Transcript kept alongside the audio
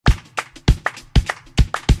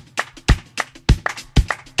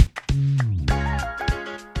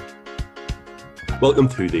Welcome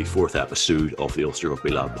to the fourth episode of the Ulster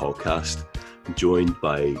Rugby Lab podcast. I'm joined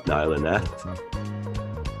by Niall Annette.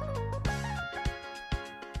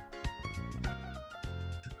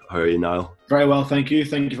 How are you, Niall? Very well, thank you.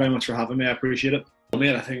 Thank you very much for having me. I appreciate it.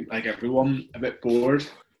 Mate, I think like everyone, a bit bored.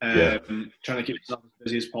 Trying to keep myself as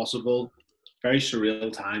busy as possible. Very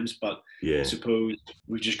surreal times, but I suppose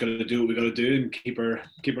we've just got to do what we got to do and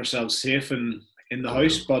keep ourselves safe and in the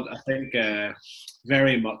house. But I think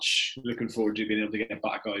very much looking forward to being able to get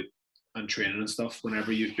back out and training and stuff.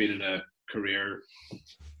 Whenever you've been in a career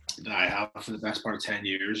that I have for the best part of 10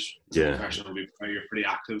 years, professional rugby player, you're pretty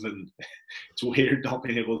active, and it's weird not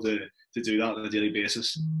being able to do that on a daily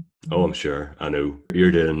basis. Oh, I'm sure. I know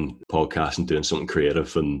you're doing podcasts and doing something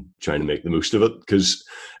creative and trying to make the most of it, because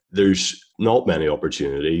there's not many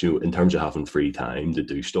opportunities, in terms of having free time to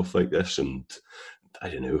do stuff like this. And I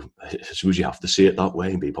don't know, I suppose you have to see it that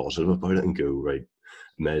way and be positive about it and go, right,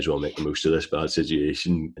 may as well make the most of this bad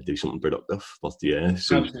situation and do something productive. But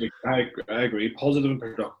absolutely, I agree.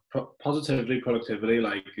 Positively, productivity,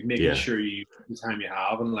 like making sure you the time you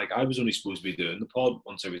have. And like, I was only supposed to be doing the pod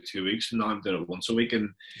once every 2 weeks, and now I'm doing it once a week. And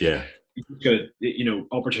you get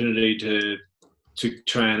opportunity to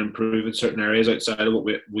try and improve in certain areas outside of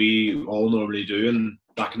what we all normally do, and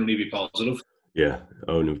that can only be positive. Yeah.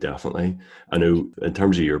 Oh no, definitely. I know in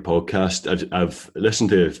terms of your podcast, I've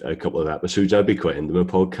listened to a couple of episodes. I'd be quite into my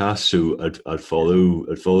podcast, so I'd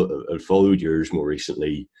followed yours more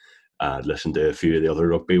recently. I'd listened to a few of the other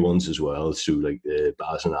rugby ones as well. So like the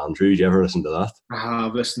Baz and Andrew. Did you ever listen to that? I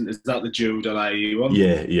have listened. Is that the Joe.ie one?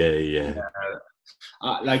 Yeah.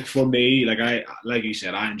 Like for me, like you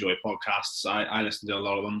said, I enjoy podcasts. I listen to a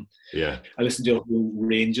lot of them. Yeah. I listen to a whole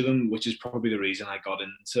range of them, which is probably the reason I got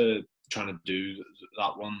into trying to do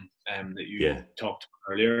that one that you talked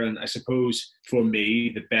about earlier. And I suppose for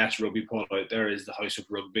me, the best rugby pod out there is the House of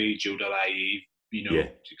Rugby, Joe.ie,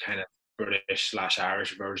 kind of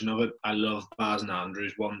British/Irish version of it. I love Baz and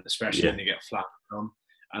Andrew's one, especially when they get flat on.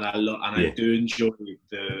 And I do enjoy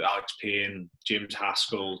the Alex Payne, James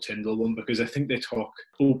Haskell, Tyndall one, because I think they talk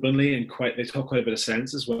openly and they talk quite a bit of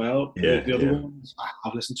sense as well. The other ones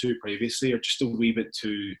I've listened to previously are just a wee bit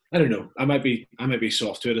too, I don't know, I might be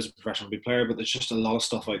soft to it as a professional rugby player, but there's just a lot of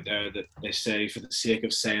stuff out there that they say for the sake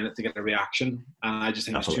of saying it to get a reaction. And I just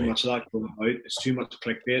think there's too much of that going out. It's too much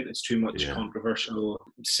clickbait. It's too much controversial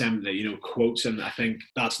quotes. And I think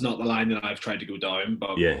that's not the line that I've tried to go down.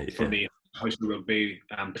 But for me, House of Rugby,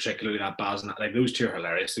 particularly that Baz, and like those two are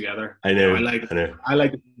hilarious together. I know. I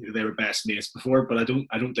like they were best mates before, but I think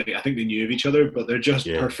they knew of each other, but they're just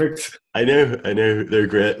perfect. I know. They're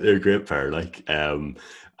great. They're a great pair. Like,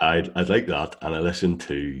 I'd like that, and I listen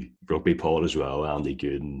to Rugby Pod as well. Andy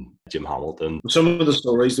Good and Jim Hamilton. Some of the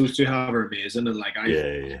stories those two have are amazing, and like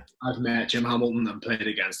I've met Jim Hamilton and played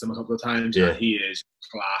against him a couple of times. And he is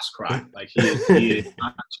class crack. Like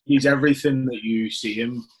he's everything that you see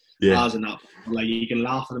him. As enough, like he can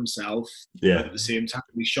laugh at himself, but at the same time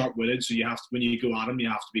he's sharp-witted. So you have to, when you go at him, you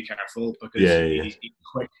have to be careful because he's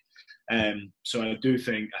quick. So I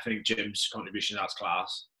think Jim's contribution that's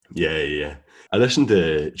class. Yeah. I listened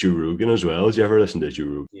to Joe Rogan as well. Did you ever listen to Joe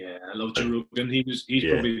Rogan? Yeah, I love Joe Rogan. He's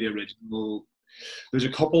probably the original. There's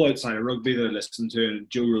a couple outside of rugby that I listen to, and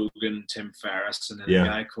Joe Rogan, Tim Ferriss, and then a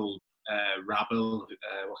guy called Rabel.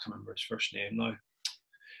 I can't remember his first name now.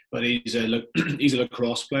 But he's a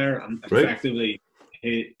lacrosse player, and effectively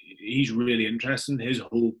he's really interesting. His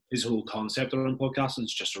whole concept around podcasting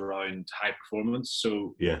is just around high performance.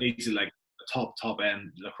 So he's like a top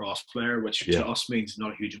end lacrosse player, which to us means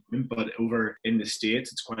not a huge amount, but over in the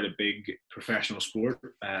States it's quite a big professional sport.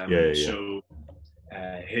 So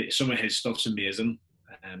some of his stuff's amazing.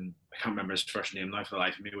 I can't remember his first name now for the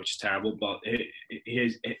life of me, which is terrible. But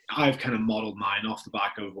I've kind of modelled mine off the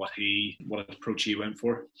back of what approach he went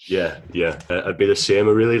for. Yeah. I'd be the same.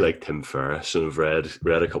 I really like Tim Ferriss, and I've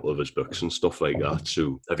read a couple of his books and stuff like that.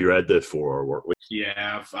 So, have you read the 4 Hour Workweek?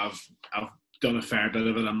 Yeah, I've done a fair bit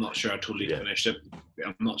of it. I'm not sure I totally finished it.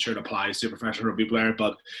 I'm not sure it applies to a professional rugby player,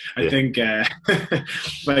 but I think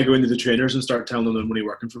if I go into the trainers and start telling them I'm only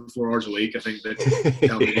working for 4 hours a week, I think they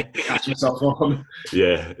tell me to catch myself on.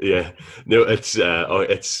 Yeah. No, it's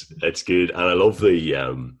good, and I love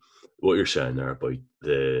the what you're saying there about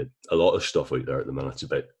a lot of stuff out there at the minute. It's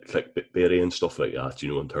about clickbait and stuff like that.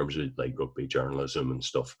 In terms of like rugby journalism and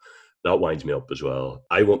stuff. That winds me up as well.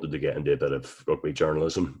 I wanted to get into a bit of rugby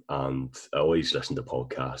journalism, and I always listen to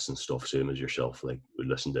podcasts and stuff, same as yourself. Like, we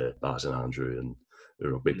listen to Baz and Andrew and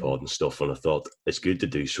the Rugby Pod and stuff, and I thought it's good to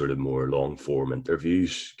do sort of more long form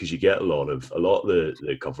interviews, because you get a lot of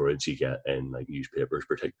the coverage you get in like newspapers,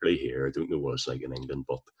 particularly here. I don't know what it's like in England,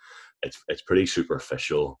 but it's pretty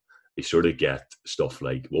superficial. you sort of get stuff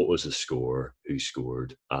like what was the score, who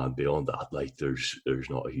scored, and beyond that, like there's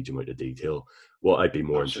not a huge amount of detail. What I'd be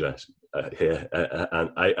more interested, and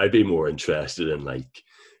I'd be more interested in like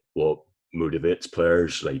what motivates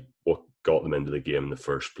players, like what got them into the game in the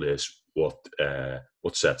first place, what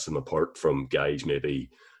sets them apart from guys maybe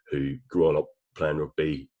who growing up playing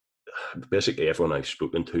rugby. Basically, everyone I've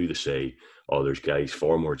spoken to, they say, "Oh, there's guys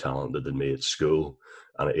far more talented than me at school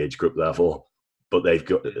and at age group level, but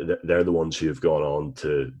they're the ones who have gone on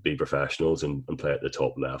to be professionals and play at the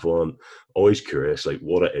top level." And always curious, like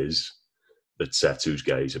what it is that sets those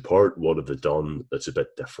guys apart. What have they done that's a bit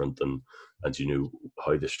different, and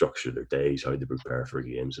how they structure their days, how they prepare for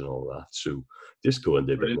games, and all that. So just go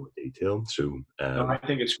into a bit more detail. So no, I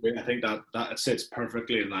think it's great. I think that sits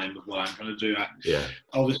perfectly in line with what I'm trying to do. Yeah.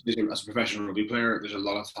 Obviously, as a professional rugby player, there's a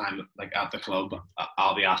lot of time, like at the club,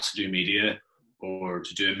 I'll be asked to do media or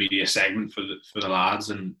to do a media segment for the lads,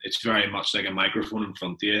 and it's very much like a microphone in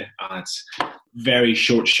front of you, and it's very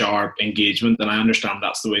short, sharp engagement. And I understand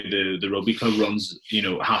that's the way the rugby club runs.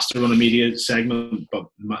 It has to run a media segment, but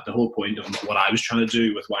the whole point of what I was trying to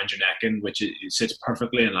do with Wind Your Neck In, which it sits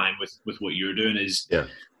perfectly in line with what you're doing, is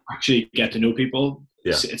actually get to know people.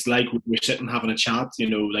 Yeah. It's like we're sitting having a chat,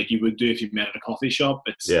 like you would do if you met at a coffee shop.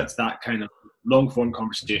 It's that kind of long form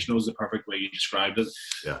conversation. Was the perfect way you described it.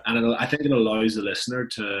 Yeah. And I think it allows the listener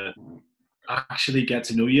to actually get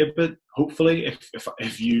to know you a bit. Hopefully,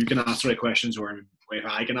 if you can ask the right questions, or if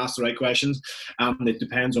I can ask the right questions, it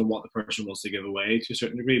depends on what the person wants to give away to a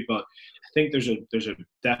certain degree. But I think there's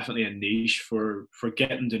definitely a niche for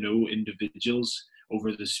getting to know individuals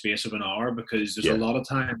over the space of an hour, because there's a lot of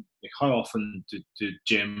time. Like how often did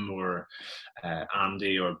Jim or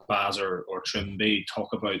Andy or Baz or Trimby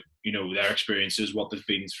talk about their experiences, what they've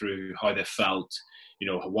been through, how they felt,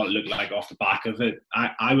 what it looked like off the back of it.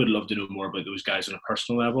 I would love to know more about those guys on a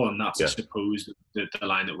personal level, and that's I suppose the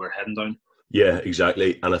line that we're heading down. Yeah,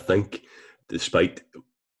 exactly. And I think despite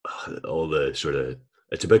all the sort of,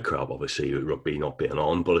 it's a big crap, obviously, rugby not being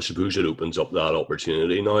on, but I suppose it opens up that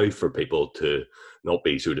opportunity now for people to not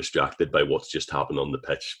be so distracted by what's just happened on the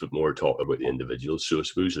pitch, but more talk about the individuals. So I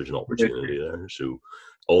suppose there's an opportunity there. So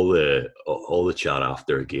all the chat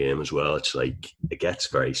after a game as well, it's like it gets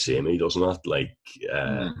very samey, doesn't it? Like,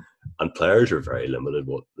 and players are very limited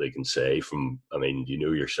what they can say.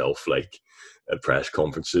 Yourself, like at press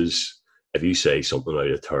conferences, if you say something out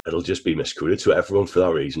of turn, it'll just be misquoted. So everyone, for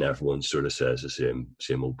that reason, everyone sort of says the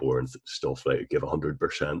same old boring stuff, like give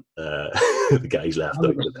 100%. The guys left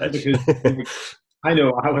out the pitch. I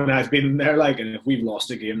know when I've been there, like, and if we've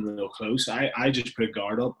lost a game real close, I just put a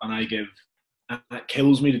guard up and and it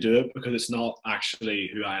kills me to do it, because it's not actually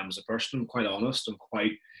who I am as a person. I'm quite honest.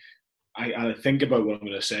 I think about what I'm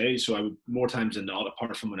going to say. So I would, more times than not,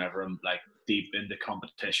 apart from whenever I'm like deep into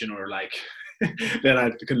competition or like, then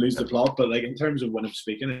I can lose the plot. But like in terms of when I'm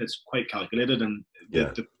speaking, it's quite calculated. And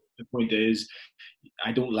the point is,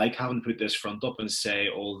 I don't like having to put this front up and say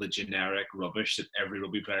all the generic rubbish that every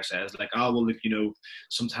rugby player says. Like,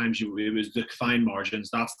 sometimes it was the fine margins.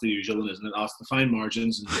 That's the usual one, isn't it? That's the fine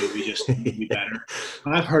margins, and we just be better.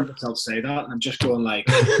 And I've heard myself say that, and I'm just going like,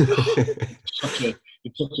 you're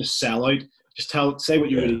such a sellout. Just say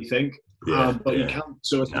what you really think. But you can't.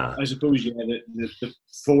 So I suppose the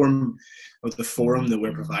form of the forum that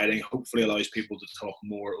we're providing hopefully allows people to talk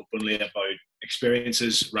more openly about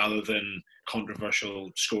experiences rather than controversial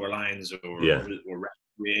scorelines or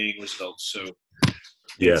refereeing results. So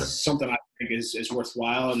it's something I think is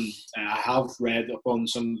worthwhile, and I have read up on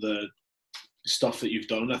some of the stuff that you've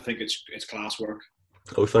done. I think it's class work.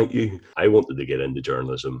 Oh, thank you. I wanted to get into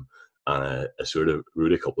journalism, and I sort of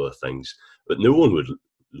wrote a couple of things, but no one would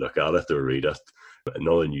look at it or read it.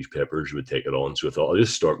 None of the newspapers would take it on. So I thought I'll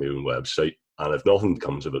just start my own website, and if nothing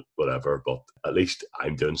comes of it, whatever. But at least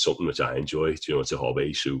I'm doing something which I enjoy. It's a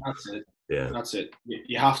hobby. So that's it. Yeah, that's it.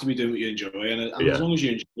 You have to be doing what you enjoy, and as long as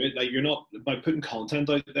you enjoy it, like you're not by putting content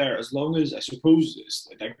out there. As long as, I suppose,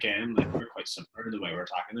 again, like we're quite similar in the way we're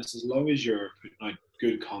attacking this. As long as you're putting out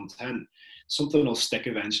good content, something will stick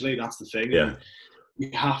eventually. That's the thing. Yeah. You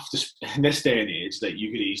have to, in this day and age, that you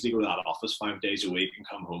could easily go to that office 5 days a week and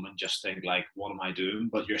come home and just think like, what am I doing?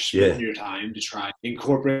 But you're spending your time to try and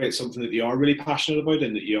incorporate something that you are really passionate about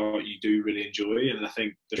and that you do really enjoy. And I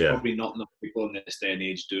think there's probably not enough people in this day and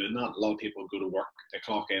age doing that. A lot of people go to work, they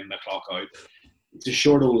clock in, they clock out. It's a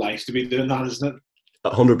short old life to be doing that, isn't it?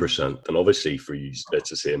 100%. And obviously for you, it's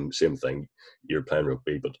the same thing. You're playing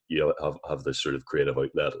rugby, but you have this sort of creative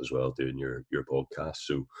outlet as well, doing your podcast.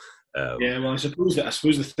 So Yeah, well, I suppose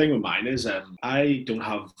the thing with mine is I don't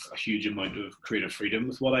have a huge amount of creative freedom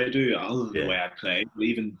with what I do, other than the way I play.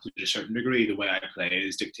 Even to a certain degree, the way I play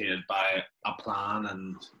is dictated by a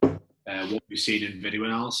plan and what we've seen in video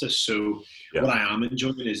analysis. So what I am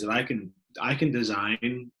enjoying is that I can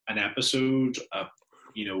design an episode,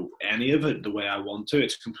 any of it the way I want to.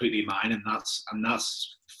 It's completely mine, and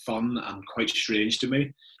that's fun and quite strange to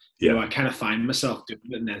me. I kind of find myself doing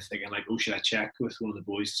it and then thinking like, oh, should I check with one of the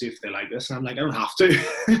boys to see if they like this? And I'm like, I don't have to.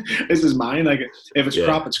 This is mine. Like, if it's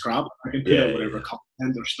crap, it's crap. I can put out whatever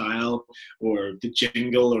content or style or the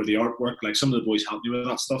jingle or the artwork. Like, some of the boys helped me with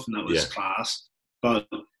that stuff, and that was class. But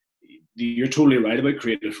you're totally right about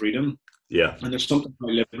creative freedom. Yeah. And there's something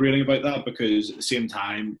quite liberating about that, because at the same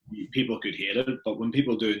time, people could hate it, but when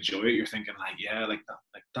people do enjoy it, you're thinking like, yeah,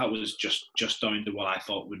 that was just down to what I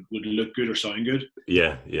thought would look good or sound good.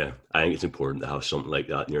 Yeah. I think it's important to have something like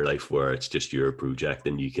that in your life where it's just your project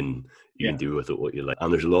and you can do with it what you like.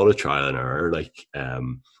 And there's a lot of trial and error. Like,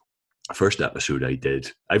 first episode I did,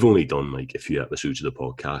 I've only done like a few episodes of the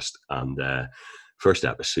podcast, and first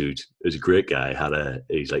episode, it was a great guy.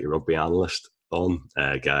 He's like a rugby analyst on,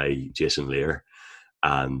 guy Jason Lear,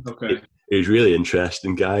 and he was really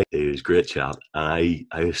interesting guy. He was a great chat, and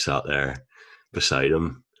I was sat there beside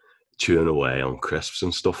him chewing away on crisps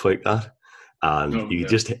and stuff like that, and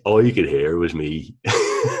all you could hear was me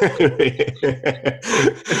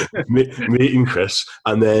meeting Chris,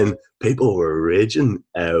 and then people were raging.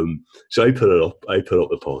 So I put up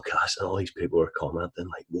the podcast, and all these people were commenting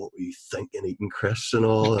like, "What were you thinking eating crisps and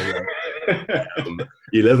all?" And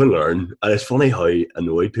you live and learn, and it's funny how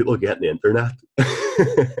annoyed people get on the internet.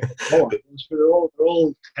 They're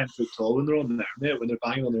all 10 foot tall when they're on there, mate. When they're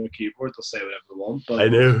banging on their keyboard, they'll say whatever they want. But I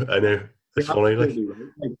know. It's funny, like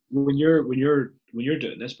when you're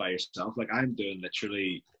doing this by yourself, like I'm doing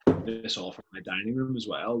literally this all from my dining room as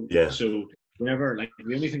well. Yeah. So whenever, like,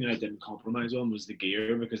 the only thing I didn't compromise on was the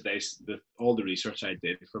gear, because all the research I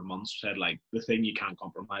did for months said like the thing you can't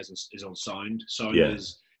compromise is on sound. Sound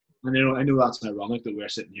is, and I know that's ironic that we're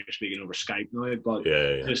sitting here speaking over Skype now, but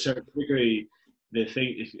to a certain degree, the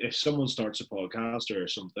thing, if someone starts a podcast or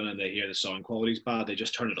something and they hear the sound quality is bad, they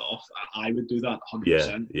just turn it off. I would do that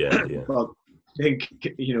 100%. Yeah. But I think,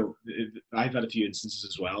 I've had a few instances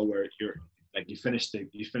as well where you finished.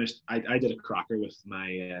 I did a cracker with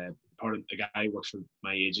my part of a guy who works for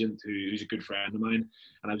my agent who's a good friend of mine,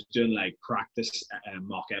 and I was doing like practice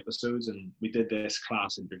mock episodes, and we did this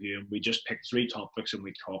class interview, and we just picked 3 topics and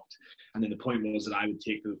we talked, and then the point was that I would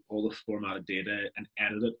take all the formatted data and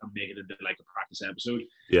edit it and make it into like a practice episode.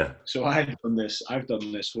 Yeah. So I've done this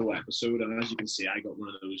whole episode, and as you can see, I got one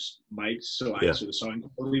of those mics, so the sound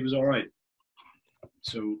quality was all right.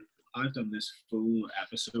 So I've done this full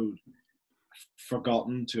episode,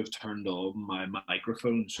 forgotten to have turned on my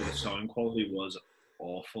microphone, so the sound quality was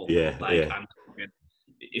awful. It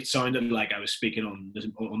sounded like I was speaking on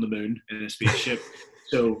the moon in a spaceship.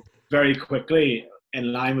 So very quickly,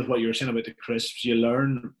 in line with what you were saying about the crisps, you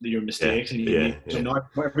learn your mistakes, so now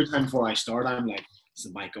every time before I start, I'm like, is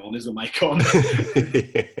the mic on? Is the mic on?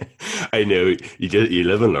 I know, you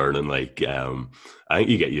live and learn, and like I think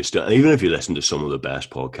you get used to it. And even if you listen to some of the best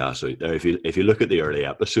podcasts out there, if you look at the early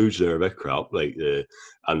episodes, they're a bit crap,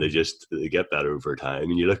 and they get better over time.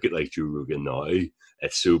 And you look at like Joe Rogan now,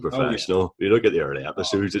 it's so professional. You look at the early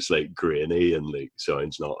episodes, it's like grainy and like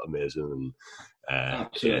sounds not amazing, and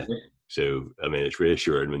so I mean, it's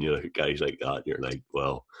reassuring when you look at guys like that and you're like,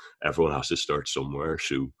 well, everyone has to start somewhere.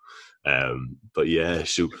 So but yeah,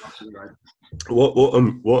 so what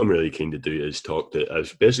I'm really keen to do is talk to,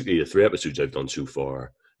 as basically the 3 episodes I've done so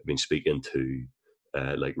far, I've been speaking to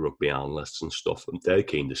like rugby analysts and stuff. I'm dead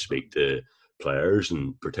keen to speak to players,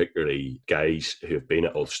 and particularly guys who have been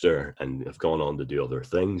at Ulster and have gone on to do other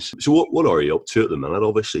things. So what are you up to at the minute?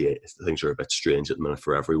 Obviously things are a bit strange at the minute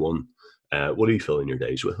for everyone. What are you filling your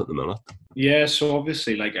days with at the minute? Yeah, so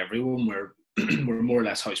obviously like everyone, we're more or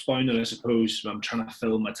less housebound, and I suppose I'm trying to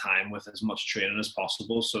fill my time with as much training as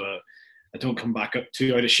possible, so I don't come back up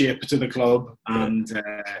too out of shape to the club, and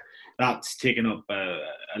that's taking up a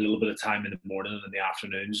little bit of time in the morning and in the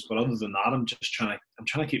afternoons. But other than that, I'm trying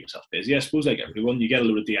to keep myself busy. I suppose like everyone, you get a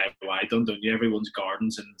little bit DIY done, don't you? Everyone's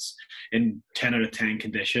gardens in 10 out of 10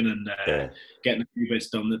 condition, and getting a few bits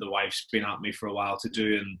done that the wife's been at me for a while to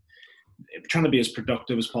do, and trying to be as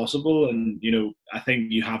productive as possible. And I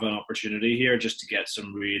think you have an opportunity here just to get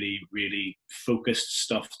some really, really focused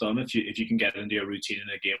stuff done if you can get into a routine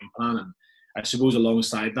and a game plan. And I suppose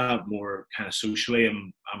alongside that, more kind of socially,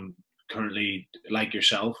 I'm currently, like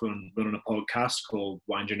yourself, running a podcast called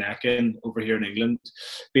Wind Your Neck In over here in England,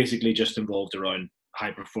 basically just involved around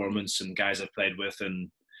high performance and guys I've played with,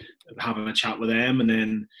 and having a chat with them, and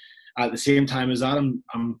then at the same time as that, I'm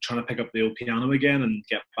trying to pick up the old piano again and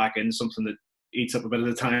get back in something that eats up a bit of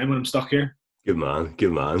the time when I'm stuck here. Good man,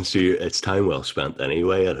 good man. So it's time well spent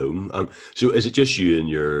anyway at home. So is it just you and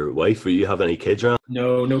your wife, or you have any kids around?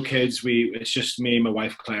 No kids. It's just me, my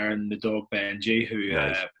wife Claire, and the dog Benji,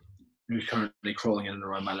 who's currently crawling in and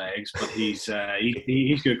around my legs. But he's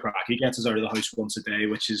good crack. He gets us out of the house once a day,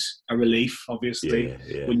 which is a relief, obviously,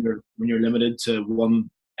 when you're limited to one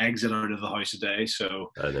exit out of the house a day.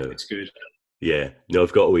 So I know it's good. Yeah, no,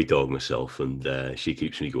 I've got a wee dog myself, and she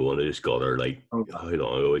keeps me going. I just got her how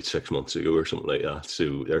long ago? 6 months ago or something like that.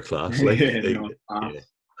 So they're class.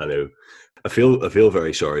 I know. I feel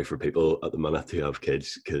very sorry for people at the minute who have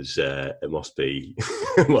kids, because it must be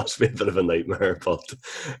a bit of a nightmare. But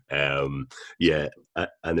I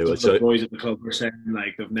know it's the boys at the club were saying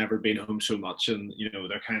like they've never been home so much, and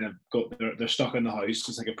they're kind of they're stuck in the house.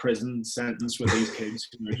 It's like a prison sentence with these kids.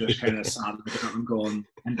 They're just kind of sat and going,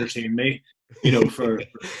 entertain me. For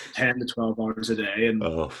 10 to 12 hours a day, and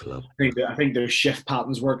I think their shift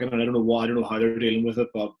patterns working, and I don't know how they're dealing with it,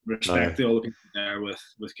 but respect to all the people there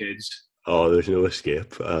with kids. Oh, there's no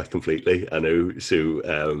escape, completely. I know. So,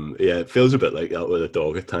 it feels a bit like that with a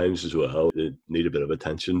dog at times as well. They need a bit of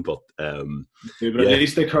attention, but at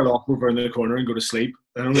least they curl off over in the corner and go to sleep.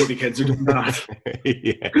 I don't think the kids are doing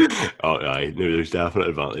that. Oh, no, there's definite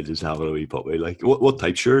advantages to having a wee puppy. Like, what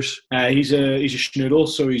type's yours? He's a schnoodle,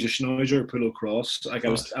 so he's a Schnauzer Poodle cross. Like I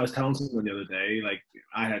was telling someone the other day, like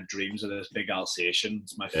I had dreams of this big Alsatian.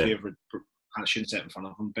 It's my favorite. I shouldn't sit in front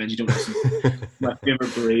of him. Benji, don't listen. My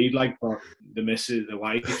favourite breed, but the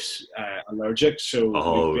wife's allergic,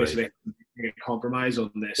 so we basically make a compromise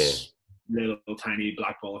on this little tiny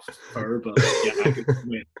black ball of fur. But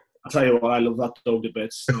I'll tell you what, I love that dog to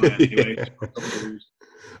bits. No, anyway,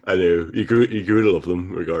 I know you grew to love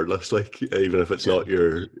them regardless. Like even if it's not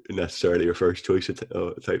necessarily your first choice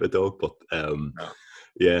type of dog, but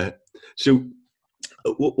So.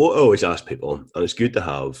 What I always ask people, and it's good to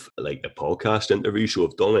have like a podcast interview. So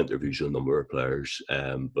I've done interviews with a number of players,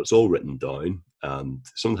 but it's all written down, and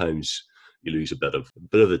sometimes you lose a bit of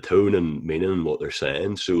the tone and meaning in what they're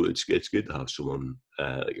saying. So it's good to have someone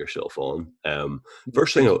like yourself on.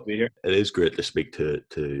 First thing, it is great to speak to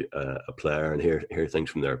a player and hear things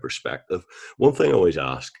from their perspective. One thing I always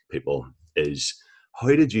ask people is, how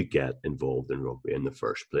did you get involved in rugby in the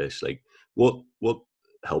first place? Like what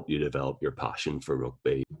help you develop your passion for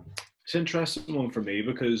rugby? It's an interesting one for me,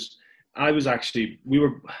 because I was actually we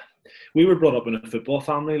were brought up in a football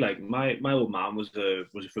family. Like my old man was a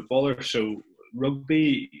footballer, so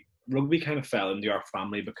rugby kind of fell into our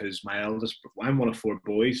family because I'm one of 4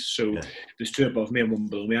 boys, so there's 2 above me and 1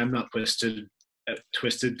 below me. I'm not twisted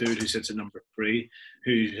dude who sits at number 3,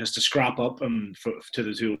 who has to scrap up to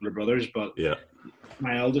the 2 older brothers. But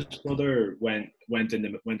my eldest brother went into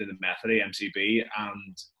Methody MCB,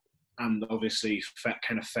 and obviously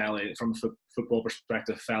kind of fell in, from a football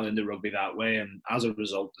perspective, fell into rugby that way. And as a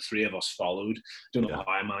result, the 3 of us followed. Don't know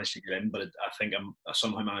how I managed to get in, but I think I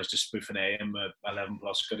somehow managed to spoof an A in 11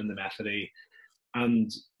 plus, got into Methody,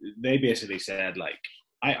 and they basically said like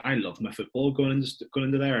I loved my football going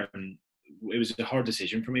into there, and it was a hard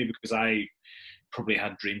decision for me because I probably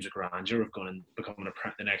had dreams of grandeur of going and becoming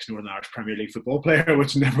the next Northern Irish Premier League football player,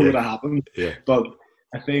 which never would have happened. But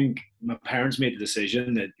I think my parents made the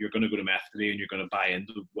decision that you're going to go to Methody and you're going to buy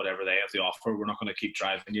into whatever they have to offer. We're not going to keep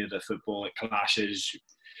driving you to football at clashes.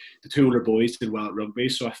 The 2 older boys did well at rugby,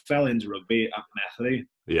 so I fell into rugby at Methody.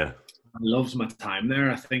 I loved my time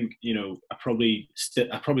there. I think I probably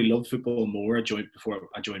loved football more before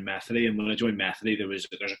I joined Methody, and when I joined Methody, there's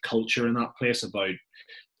a culture in that place about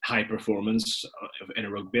high performance in a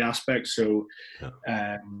rugby aspect. So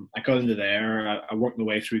I got into there. I worked my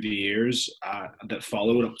way through the years that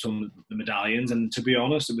followed up to the medallions, and to be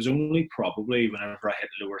honest, it was only probably whenever I hit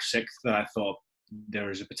lower 6th that I thought there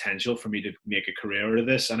was a potential for me to make a career out of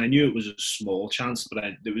this. And I knew it was a small chance, but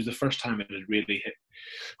it was the first time it had really hit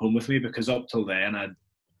home with me, because up till then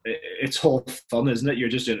it's all fun, isn't it? You're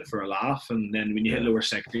just in it for a laugh, and then when you hit lower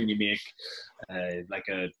 6th and you make like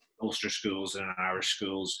a Ulster schools and Irish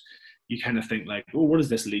schools, you kind of think like, oh, what does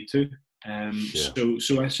this lead to?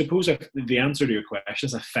 So I suppose the answer to your question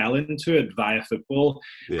is I fell into it via football.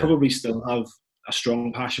 Probably still have a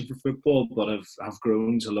strong passion for football, but have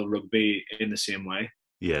grown to love rugby in the same way.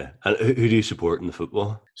 Yeah. And who do you support in the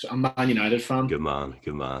football? So I'm a Man United fan. Good man.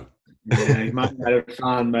 Yeah, Man United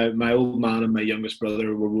fan. My old man and my youngest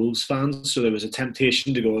brother were Wolves fans, so there was a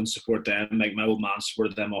temptation to go and support them. Like my old man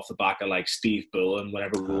supported them off the back of like Steve Bull and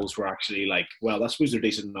whatever Wolves were actually like. Well, I suppose they're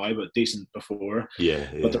decent now, but decent before. Yeah,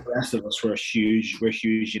 But the yeah. rest of us were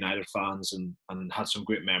huge United fans and had some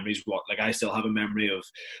great memories. What like I still have a memory of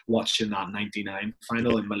watching that '99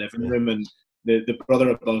 final in my living Yeah. room, and the brother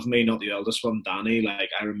above me, not the eldest one, Danny. Like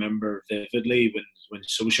I remember vividly when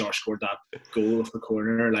Solskjaer scored that goal off the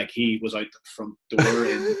corner. Like he was out the front door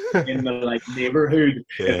in the like neighborhood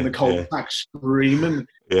in Yeah, the yeah, cul-de-sac screaming,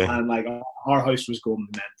 yeah. and like our house was going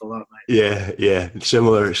mental that night. Yeah, yeah.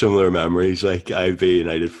 Similar memories. Like I've a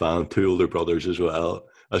United fan, two older brothers as well.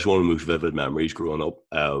 That's one of the most vivid memories growing up.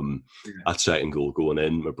 Yeah. That second goal going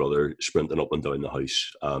in, my brother sprinting up and down the house,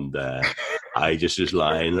 and I just was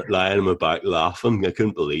lying on my back laughing. I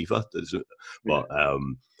couldn't believe it. Yeah. But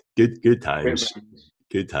good Great times, memories.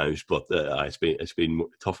 good times. But it's been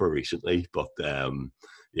tougher recently. But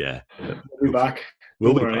yeah, We'll be back.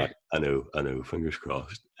 we'll Don't be worry. back. I know. Fingers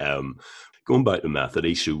crossed. Going back to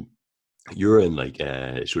Methody, so you're in like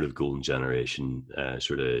a sort of golden generation,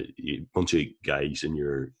 sort of bunch of guys in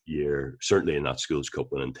your year, certainly in that schools cup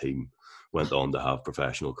winning team, went on to have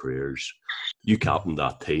professional careers. You captained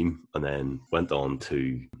that team and then went on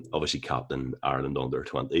to obviously captain Ireland under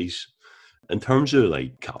 20s. In terms of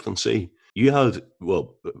like captaincy, you had,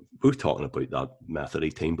 well, we're talking about that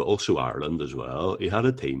Methody team, but also Ireland as well. You had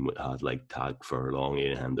a team that had like Tag Furlong,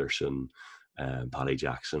 Ian Henderson, Paddy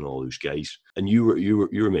Jackson, all those guys, and you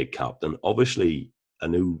were made captain. Obviously, I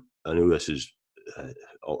know this is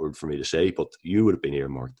awkward for me to say, but you would have been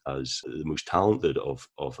earmarked as the most talented of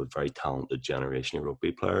a very talented generation of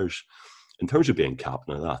rugby players. In terms of being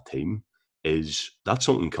captain of that team, is that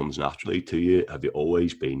something comes naturally to you? Have you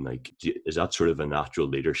always been like, is that sort of a natural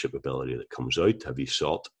leadership ability that comes out? Have you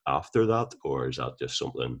sought after that, or is that just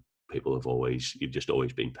something you've just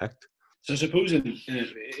always been picked? So I suppose in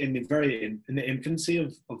the infancy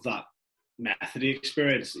of that Methody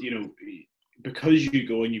experience, because you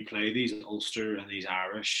go and you play these Ulster and these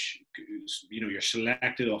Irish, you're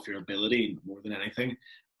selected off your ability more than anything.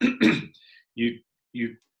 you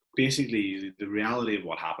you basically, the reality of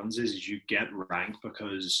what happens is you get ranked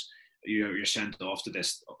because you're sent off to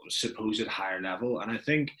this supposed higher level. And I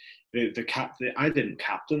think I didn't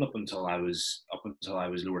captain up until I was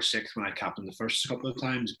lower sixth when I captained the first couple of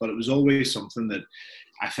times, but it was always something that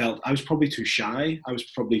I felt I was probably too shy. I was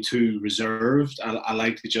probably too reserved. I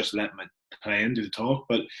like to just let my playing do the talk.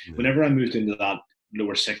 But Yeah. whenever I moved into that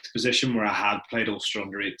lower sixth position where I had played Ulster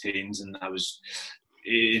under 18s and I was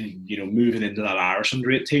moving into that Irish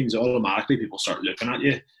under 18s, automatically people start looking at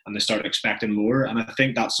you and they start expecting more. And I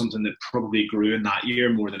think that's something that probably grew in that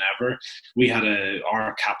year more than ever. We had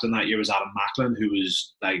our captain that year was Adam Macklin, who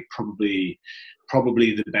was like probably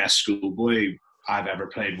the best schoolboy I've ever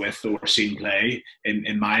played with or seen play.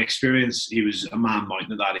 In my experience, he was a man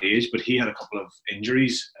mountain at that age, but he had a couple of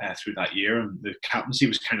injuries through that year, and the captaincy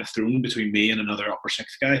was kind of thrown between me and another upper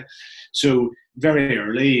sixth guy. So very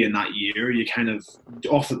early in that year, you kind of,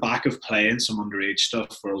 off the back of playing some underage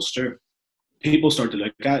stuff for Ulster, people start to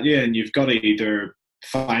look at you, and you've got to either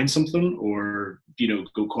find something or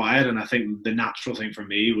go quiet. And I think the natural thing for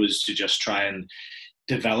me was to just try and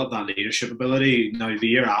develop that leadership ability. Now, the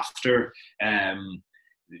year after,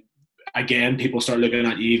 again, people start looking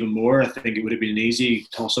at you even more. I think it would have been an easy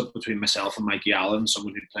toss-up between myself and Mikey Allen,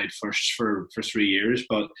 someone who played first for 3 years.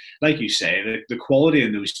 But like you say, the quality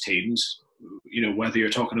in those teams, whether you're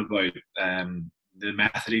talking about the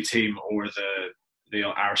Methody team or the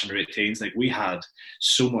Irish under 18s, like we had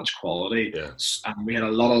so much quality, Yeah. and we had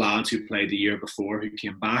a lot of lads who played the year before who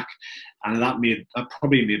came back, and that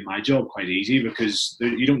probably made my job quite easy because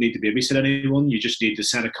you don't need to babysit anyone. You just need to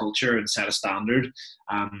set a culture and set a standard,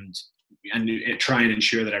 and try and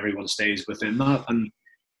ensure that everyone stays within that. And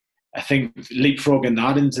I think leapfrogging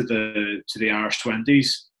that into the Irish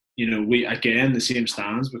 20s, we again the same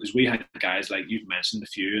stands because we had guys like you've mentioned a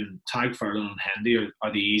few, and Tag Furlong and Hendy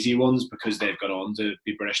are the easy ones because they've got on to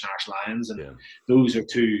be British and Irish Lions, and Yeah. those are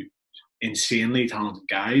two insanely talented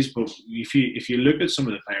guys. But if you look at some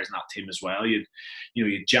of the players in that team as well,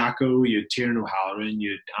 you'd Jacko, you'd Tiernan O'Halloran,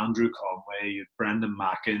 you'd Andrew Conway, you'd Brendan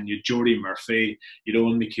Mackin, you'd Geordie Murphy, you'd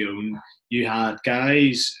Owen McKeown. You had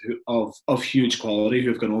guys of huge quality who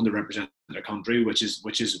have gone on to represent their country, which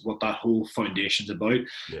is what that whole foundation's about.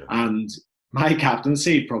 Yeah. And my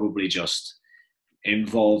captaincy probably just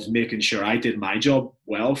involved making sure I did my job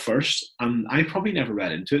well first. And I probably never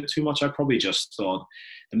read into it too much. I probably just thought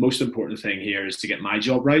the most important thing here is to get my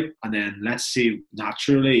job right. And then let's see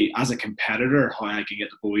naturally as a competitor how I can get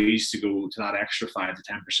the boys to go to that extra 5 to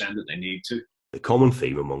 10% that they need to. the common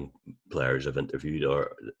theme among players I've interviewed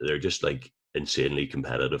are they're just like insanely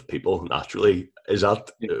competitive people naturally. Is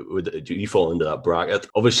that do you fall into that bracket?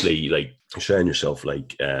 Obviously, like saying yourself,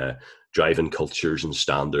 like driving cultures and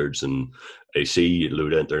standards, and I see a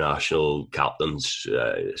load of international captains.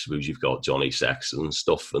 I suppose you've got Johnny Sexton and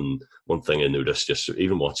stuff. And one thing I noticed, just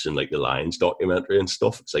even watching like the Lions documentary and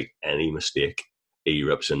stuff, it's like any mistake he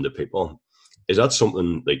rips into people. Is that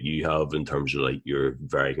something that you have in terms of like you're a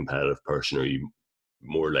very competitive person, or are you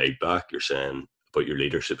more laid back? You're saying about your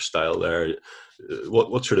leadership style there.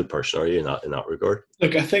 What sort of person are you in that regard?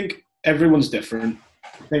 Look, I think everyone's different.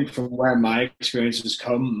 I think from where my experiences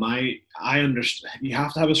come, I understand you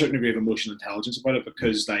have to have a certain degree of emotional intelligence about it,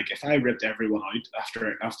 because like if I ripped everyone out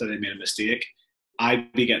after they made a mistake,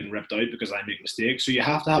 I'd be getting ripped out because I make mistakes. So you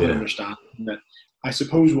have to have an understanding that I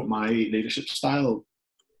suppose what my leadership style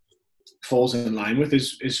falls in line with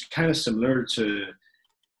is kind of similar to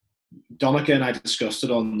Donica and I discussed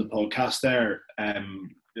it on the podcast there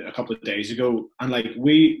a couple of days ago, and like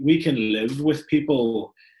we can live with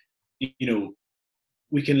people,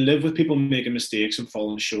 we can live with people making mistakes and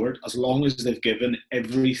falling short as long as they've given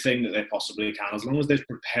everything that they possibly can, as long as they've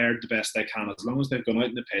prepared the best they can, as long as they've gone out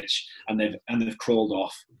in the pitch and they've crawled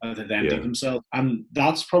off and they've emptied themselves. And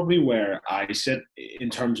that's probably where I sit in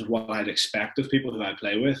terms of what I'd expect of people who I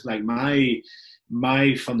play with. Like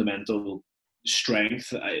my fundamental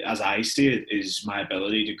strength, as I see it, is my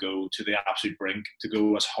ability to go to the absolute brink, to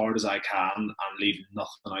go as hard as I can and leave nothing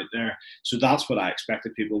out there. So that's what I expect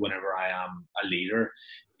of people whenever I am a leader.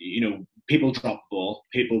 People drop the ball,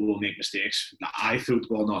 people will make mistakes. I throw the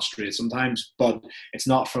ball not straight sometimes, but it's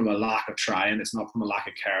not from a lack of trying, it's not from a lack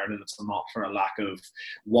of caring, and it's not for a lack of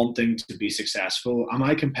wanting to be successful. Am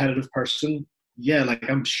I a competitive person? Yeah, like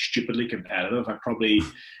I'm stupidly competitive. I probably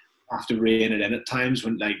have to rein it in at times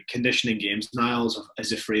when, like, conditioning games, Niles,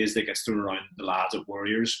 is a phrase that gets thrown around the lads at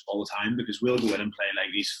Warriors all the time, because we'll go in and play like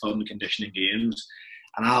these fun conditioning games,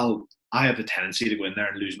 and I have the tendency to go in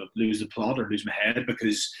there and lose the plot or lose my head,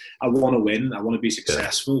 because I want to win, I want to be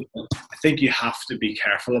successful. But I think you have to be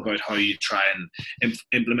careful about how you try and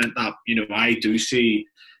implement that. I do see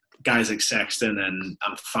guys like Sexton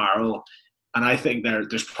and Farrell, and I think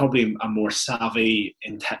there's probably a more savvy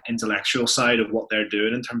intellectual side of what they're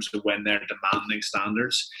doing in terms of when they're demanding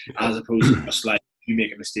standards, as opposed to just like, you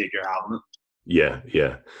make a mistake, you're having it.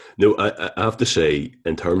 Yeah. No, I have to say,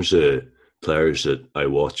 in terms of players that I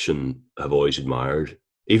watch and have always admired,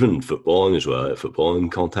 even footballing as well,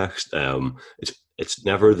 footballing context, it's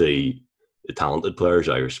never the talented players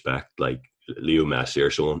I respect, like Leo Messi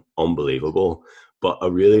or someone unbelievable. But I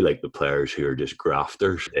really like the players who are just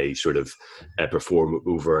grafters. They sort of perform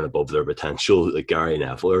over and above their potential, like Gary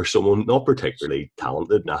Neville or someone not particularly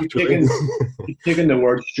talented naturally. You're taking the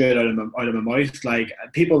words straight out of my mouth. Like,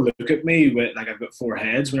 people look at me with, like, I've got four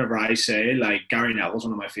heads whenever I say, like, Gary Neville's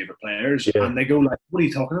one of my favourite players. Yeah. And they go, like, what are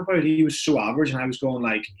you talking about? He was so average. And I was going,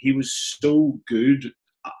 like, he was so good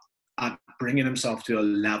at bringing himself to a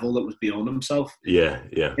level that was beyond himself. Yeah.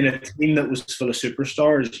 In a team that was full of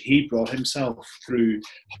superstars, he brought himself through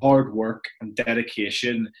hard work and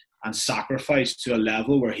dedication and sacrifice to a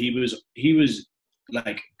level where he was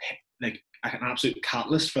like an absolute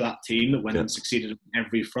catalyst for that team that went and succeeded on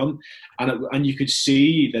every front. And you could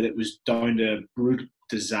see that it was down to brute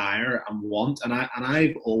desire and want. And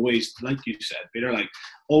I've always, like you said, Peter, like,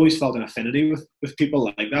 always felt an affinity with people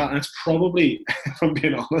like that. And it's probably, if I'm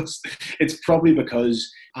being honest, it's probably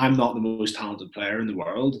because I'm not the most talented player in the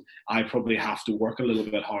world. I probably have to work a little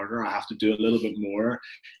bit harder. I have to do a little bit more,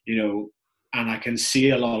 and I can see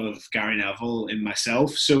a lot of Gary Neville in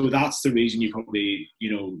myself. So that's the reason you probably,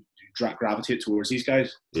 gravitate towards these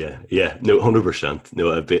guys. Yeah, no, 100%.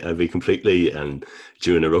 No, I'd be completely, and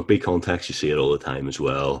during a rugby context, you see it all the time as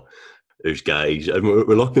well. There's guys, and we're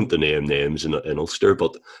reluctant to name names in Ulster,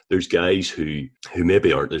 but there's guys who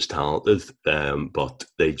maybe aren't as talented, but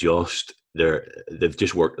they've just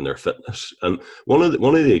worked on their fitness. And one of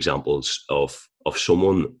the examples of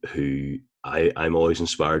someone who I'm always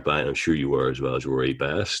inspired by, and I'm sure you were as well, as Rory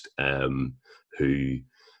Best, who,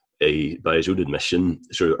 by his own admission,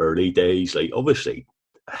 sort of early days, like, obviously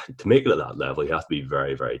to make it at that level, you have to be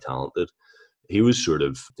very, very talented. He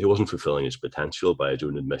wasn't fulfilling his potential by his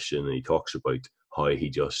own admission, and he talks about how he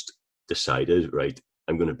just decided, right,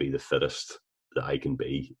 I'm going to be the fittest that I can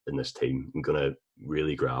be in this team. I'm going to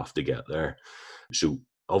really graft to get there. So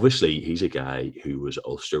obviously he's a guy who was at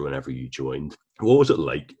Ulster whenever you joined. What was it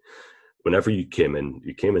like whenever you came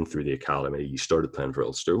in through the academy, you started playing for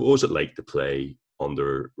Ulster? What was it like to play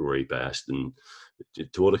under Rory Best? And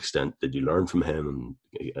To what extent did you learn from him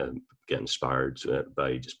and get inspired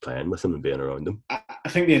by just playing with him and being around him? I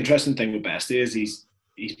think the interesting thing with Bestie is he's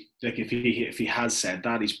like, if he has said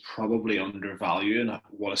that, he's probably undervaluing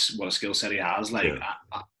what a skill set he has. Like,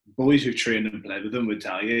 boys who've trained and played with him would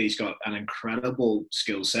tell you he's got an incredible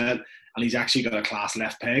skill set, and he's actually got a class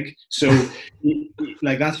left peg. So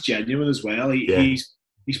like, that's genuine as well. He's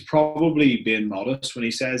probably being modest when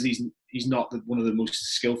he says he's not one of the most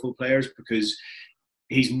skillful players, because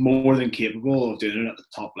he's more than capable of doing it at the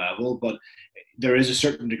top level. But there is a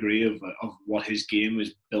certain degree of what his game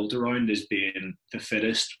is built around, is being the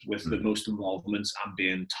fittest with the most involvements and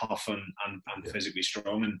being tough and physically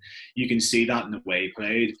strong. And you can see that in the way he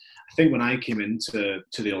played. I think when I came into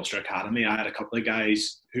the Ulster Academy, I had a couple of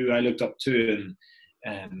guys who I looked up to,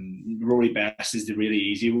 and Rory Best is the really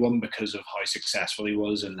easy one because of how successful he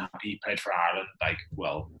was, and he played for Ireland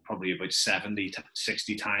probably about 70 to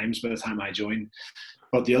 60 times by the time I joined.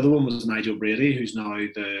 But the other one was Nigel Brady, who's now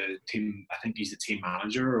the team, I think he's the team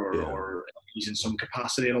manager, or he's in some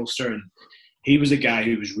capacity at Ulster. And he was a guy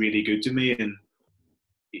who was really good to me, and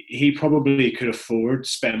he probably could afford to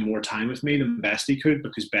spend more time with me than Bestie could,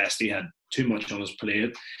 because Bestie had too much on his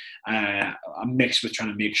plate. A mix with trying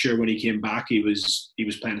to make sure when he came back he was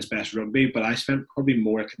playing his best rugby. But I spent probably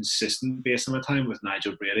more consistent based on my time with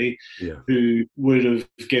Nigel Brady, who would have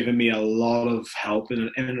given me a lot of help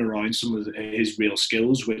in and around some of his real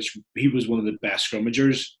skills, which he was one of the best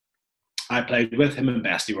scrummagers I played with. Him and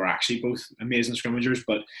Bestie were actually both amazing scrummagers,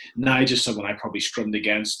 but Nigel is someone I probably scrummed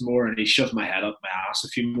against more, and he shoved my head up my ass a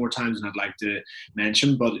few more times than I'd like to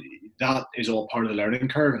mention. But that is all part of the learning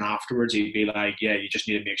curve, and afterwards he'd be like, yeah, you just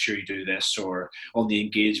need to make sure you do this, or on the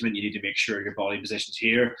engagement you need to make sure your body position's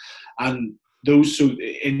here. And so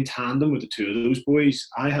in tandem with the two of those boys,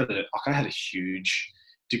 I had a huge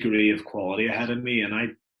degree of quality ahead of me,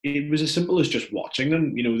 and it was as simple as just watching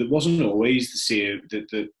them. You know, there wasn't always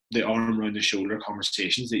the arm around the shoulder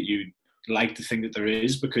conversations that you'd like to think that there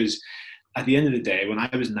is, because at the end of the day, when I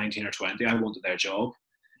was 19 or 20, I wanted their job,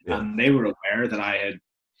 and they were aware that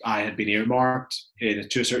I had been earmarked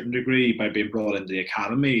to a certain degree by being brought into the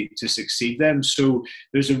academy to succeed them. So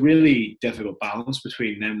there's a really difficult balance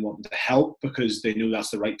between them wanting to help because they know that's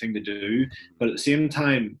the right thing to do, but at the same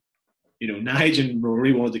time, you know, Nigel and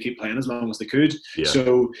Rory wanted to keep playing as long as they could.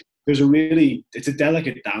 So there's it's a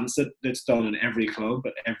delicate dance that's done in every club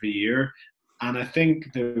every year. And I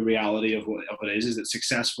think the reality of it is that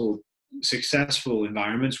successful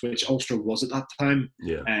environments, which Ulster was at that time,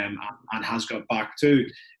 and has got back to,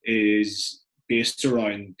 is based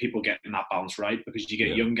around people getting that balance right, because you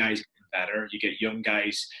get young guys getting better, you get young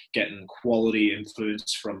guys getting quality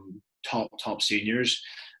influence from top seniors.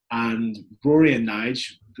 And Rory and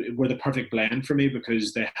Nigel were the perfect blend for me,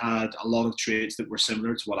 because they had a lot of traits that were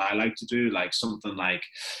similar to what I like to do, like something like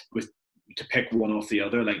to pick one off the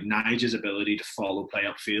other, like Nigel's ability to follow play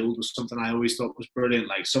upfield was something I always thought was brilliant.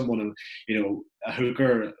 Like someone, you know, a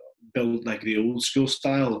hooker built like the old school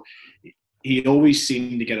style. He always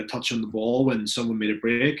seemed to get a touch on the ball when someone made a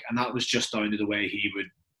break, and that was just down to the way he would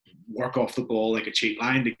work off the ball like a cheat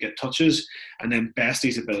line to get touches. And then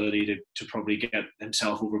Bestie's ability to probably get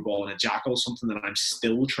himself over ball in a jackal, something that I'm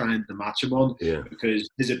still trying to match him on, because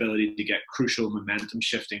his ability to get crucial momentum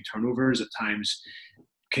shifting turnovers at times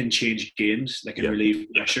can change games, like, can relieve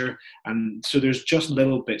pressure. And so there's just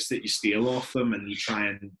little bits that you steal off them and you try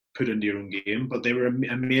and put into your own game, but they were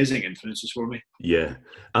amazing influences for me.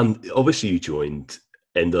 And obviously you joined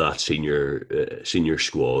into that senior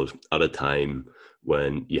squad at a time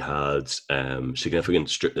when you had significant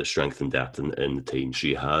strength and depth in the team. So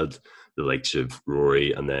you had the likes of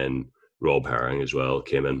Rory, and then Rob Herring as well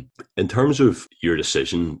came in. In terms of your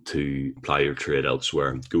decision to apply your trade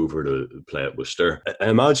elsewhere, go over to play at Worcester, I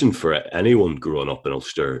imagine for anyone growing up in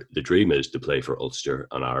Ulster, the dream is to play for Ulster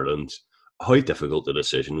and Ireland. How difficult a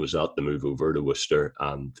decision was that to move over to Worcester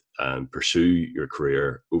and pursue your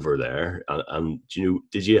career over there? And you know,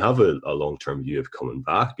 did you have a long-term view of coming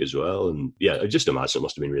back as well? And I just imagine it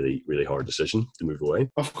must have been really, really hard decision to move away.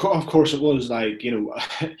 Of course it was. Like, you know,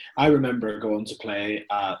 I remember going to play.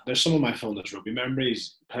 There's some of my fondest rugby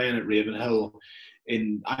memories playing at Ravenhill.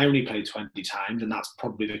 I only played 20 times, and that's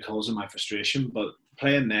probably the cause of my frustration. But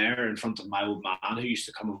playing there in front of my old man who used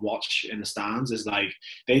to come and watch in the stands is like,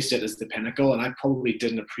 they sit as the pinnacle, and I probably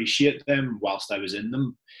didn't appreciate them whilst I was in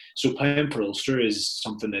them. So playing for Ulster is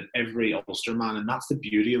something that every Ulster man, and that's the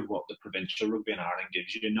beauty of what the provincial rugby in Ireland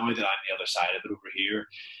gives you. Now that I'm the other side of it over here,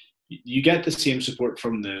 you get the same support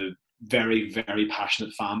from the very, very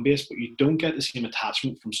passionate fan base, but you don't get the same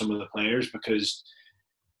attachment from some of the players, because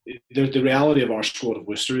the reality of our squad of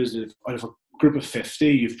Worcester is that out of a group of 50,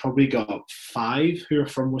 you've probably got 5 who are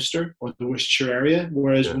from Worcester or the Worcestershire area.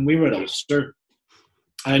 Whereas when we were at Ulster,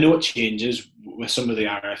 I know it changes with some of the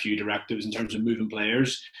RFU directives in terms of moving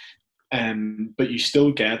players, but you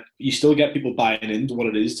still get people buying into what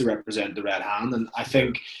it is to represent the Red Hand, and I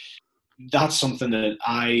think that's something that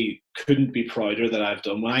I couldn't be prouder that I've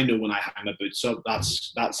done. When I hang my boots up,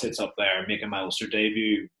 that sits up there, making my Ulster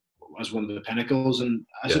debut as one of the pinnacles. And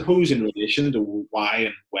I suppose in relation to why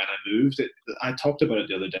and when I moved, I talked about it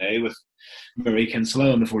the other day with Murray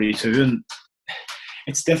Kinsella on the 42, and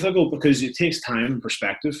it's difficult because it takes time and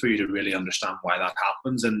perspective for you to really understand why that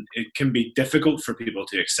happens, and it can be difficult for people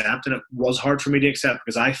to accept. And it was hard for me to accept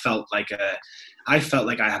because I felt like I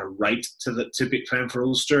had a right to be playing for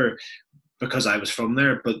Ulster because I was from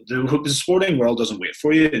there. But the sporting world doesn't wait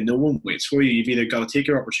for you, and no one waits for you. You've either got to take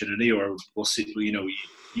your opportunity, or we'll see.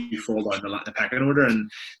 You fall down the pecking order. And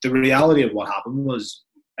the reality of what happened was,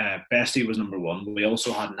 Bestie was number 1. We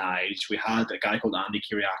also had Nige. We had a guy called Andy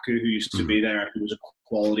Kiriakou who used to be there, who was a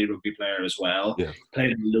quality rugby player as well. Yeah.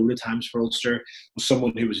 Played a load of times for Ulster. Was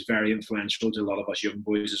someone who was very influential to a lot of us young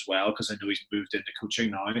boys as well, because I know he's moved into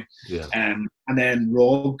coaching now. Yeah. And then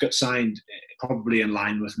Rob got signed probably in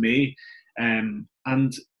line with me. And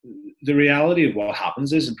the reality of what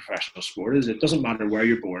happens is in professional sport is it doesn't matter where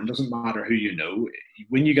you're born, doesn't matter who you know.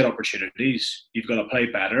 When you get opportunities, you've got to play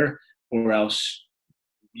better, or else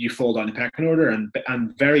you fall down the pecking order.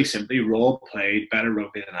 And very simply, Rob played better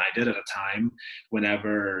rugby than I did at a time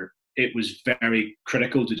whenever it was very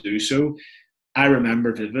critical to do so. I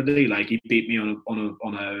remember vividly, like, he beat me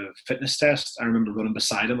on a fitness test. I remember running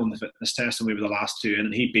beside him on the fitness test, and we were the last 2 in,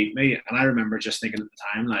 and he beat me. And I remember just thinking at the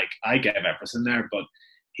time, like, I gave everything there, but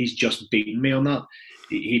he's just beaten me on that.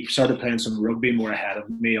 He started playing some rugby more ahead of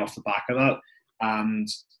me off the back of that, and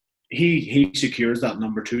he secures that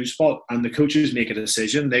number 2 spot, and the coaches make a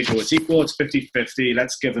decision. They go, it's equal, it's 50-50,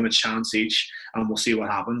 let's give them a chance each, and we'll see what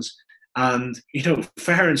happens. And,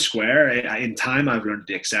 fair and square, in time I've learned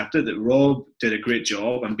to accept it, that Rob did a great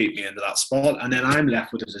job and beat me into that spot. And then I'm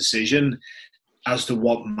left with a decision as to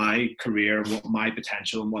what my career, what my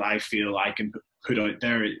potential, and what I feel I can put out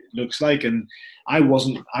there it looks like. And I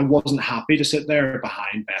wasn't happy to sit there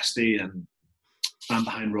behind Bestie and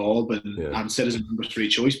behind Rob and sit as a number 3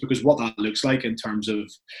 choice, because what that looks like in terms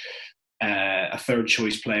of a third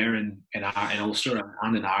choice player in Ulster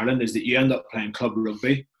and in Ireland is that you end up playing club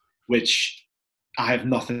rugby, which I have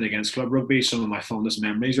nothing against club rugby. Some of my fondest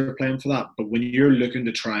memories are playing for that. But when you're looking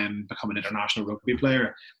to try and become an international rugby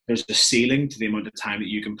player, there's a ceiling to the amount of time that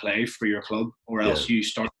you can play for your club, or else you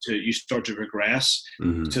start to regress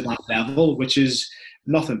to that level, which is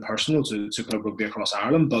nothing personal to club rugby across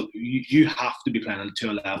Ireland. But you have to be playing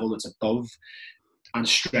to a level that's above and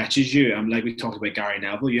stretches you. And like we talked about Gary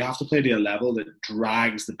Neville, you have to play to a level that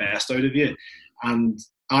drags the best out of you. And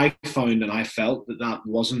I found and I felt that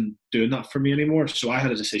wasn't doing that for me anymore. So I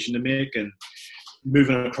had a decision to make, and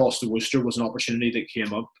moving across to Worcester was an opportunity that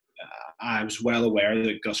came up. I was well aware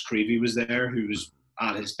that Gus Creevy was there, who was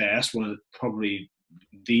at his best, probably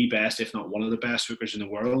the best, if not one of the best hookers in the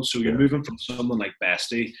world. So you're moving from someone like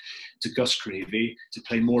Bestie to Gus Creevy to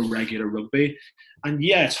play more regular rugby. And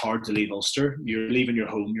it's hard to leave Ulster. You're leaving your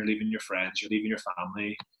home, you're leaving your friends, you're leaving your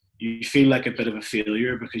family. You feel like a bit of a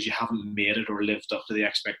failure because you haven't made it or lived up to the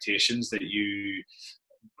expectations that you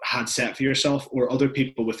had set for yourself, or other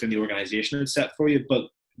people within the organisation had set for you. But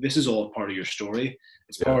this is all part of your story.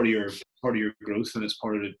 It's part of your growth, and it's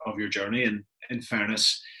part of your journey. And in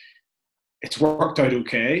fairness, it's worked out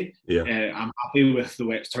okay. I'm happy with the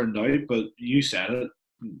way it's turned out. But you said it.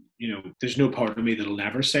 There's no part of me that'll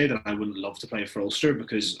never say that I wouldn't love to play for Ulster,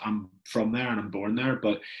 because I'm from there and I'm born there.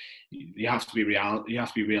 But you have to be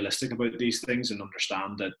realistic about these things and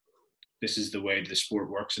understand that this is the way the sport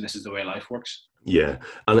works and this is the way life works. Yeah.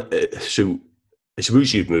 And so I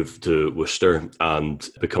suppose you've moved to Worcester and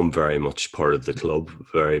become very much part of the club,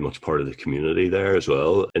 very much part of the community there as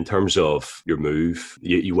well. In terms of your move,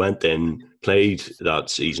 you went in, played that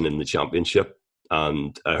season in the championship,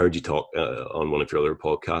 and I heard you talk on one of your other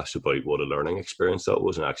podcasts about what a learning experience that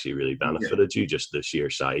was, and actually really benefited you, just the sheer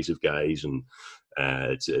size of guys, and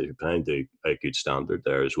it's playing to a good standard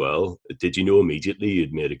there as well. Did you know immediately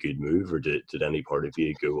you'd made a good move, or did any part of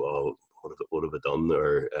you go, "Oh, what have I done?"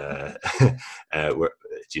 Or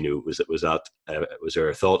was there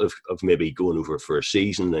a thought of maybe going over for a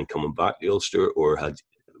season and then coming back to Ulster, or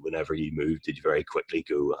whenever you moved, did you very quickly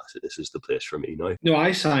go, "This is the place for me now"? No,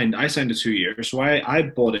 I signed a 2 years. So I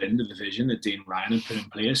bought into the vision that Dean Ryan had put in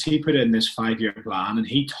place. He put in this 5-year plan, and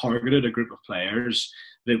he targeted a group of players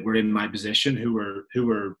that were in my position who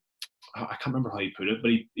were I can't remember how he put it,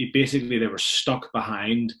 but he basically, they were stuck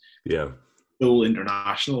behind full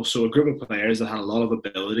international. So a group of players that had a lot of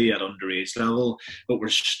ability at underage level, but were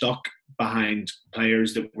stuck behind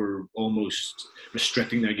players that were almost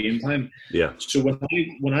restricting their game time. Yeah. So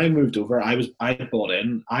when I moved over, I bought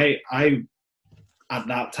in. I at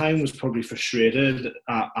that time was probably frustrated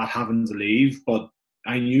at having to leave, but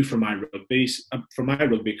I knew from my rugby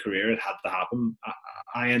career, it had to happen.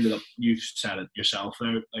 I ended up, you've said it yourself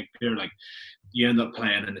there, you end up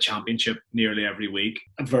playing in the championship nearly every week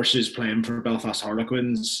versus playing for Belfast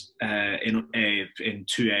Harlequins in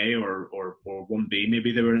 2A or 1B,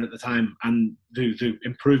 maybe they were in at the time. And the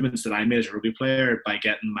improvements that I made as a rugby player by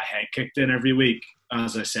getting my head kicked in every week,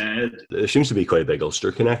 as I said. There seems to be quite a big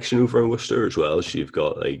Ulster connection over in Worcester as well. So you've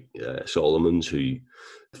got Solomons, who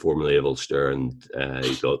formerly of Ulster, and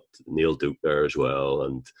you've got Neil Duke there as well,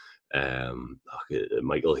 and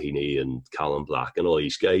Michael Heaney and Callum Black and all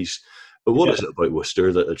these guys. But what is it about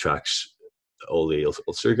Worcester that attracts all the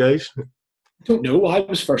Ulster guys? I don't know. I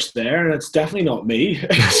was first there, and it's definitely not me.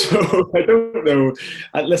 So I don't know.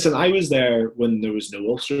 Listen, I was there when there was no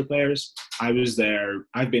Ulster players. I was there.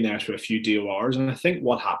 I've been there for a few DORs, and I think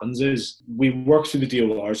what happens is we worked through the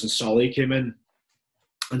DORs, and Solly came in.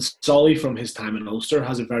 And Solly, from his time in Ulster,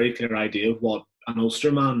 has a very clear idea of what an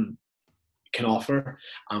Ulsterman can offer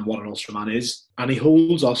and what an Ulsterman is. And he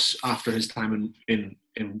holds us, after his time in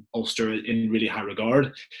Ulster, in really high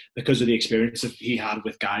regard because of the experience that he had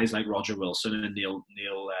with guys like Roger Wilson and Neil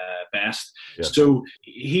Best. Yeah. So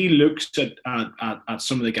he looks at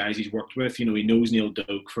some of the guys he's worked with. He knows Neil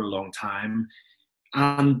Doak for a long time.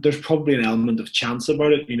 And there's probably an element of chance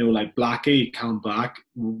about it. Like Blackie, Callum Black,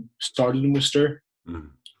 started in Worcester,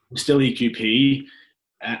 still EQP,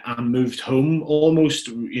 and moved home almost.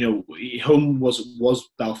 Home was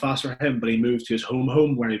Belfast for him, but he moved to his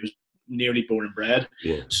home where he was nearly born and bred.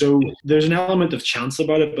 Yeah. So there's an element of chance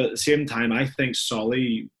about it, but at the same time, I think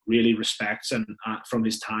Solly really respects and from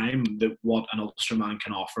his time what an Ulsterman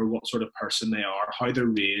can offer, what sort of person they are, how they're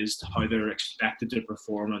raised, how they're expected to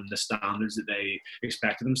perform, and the standards that they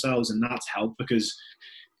expect of themselves. And that's helped because,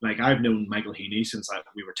 I've known Michael Heaney since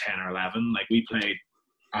we were 10 or 11. We played,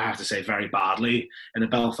 I have to say, very badly in a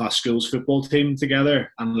Belfast schools football team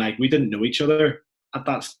together, and we didn't know each other at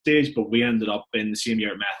that stage, but we ended up in the same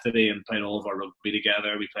year at Methody and played all of our rugby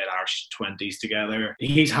together. We played Irish 20s together.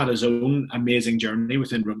 He's had his own amazing journey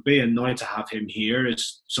within rugby, and now to have him here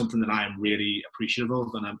is something that I am really appreciative of,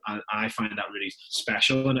 and I find that really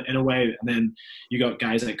special in a way. And then you got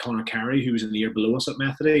guys like Conor Carey, who was in the year below us at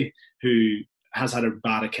Methody, who has had a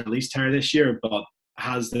bad Achilles tear this year, but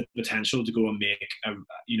has the potential to go and make a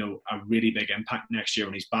really big impact next year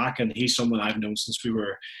when he's back. And he's someone I've known since we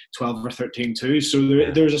were 12 or 13 too. So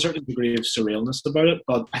there's a certain degree of surrealness about it.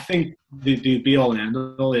 But I think the be all and end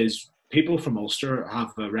all is people from Ulster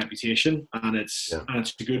have a reputation, and it's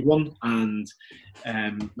a good one. And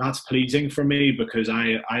that's pleasing for me because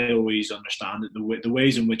I always understand that the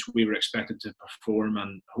ways in which we were expected to perform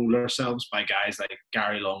and hold ourselves by guys like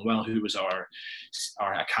Gary Longwell, who was our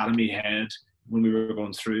academy head when we were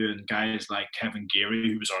going through, and guys like Kevin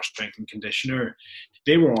Geary, who was our strength and conditioner,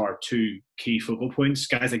 they were our two key focal points.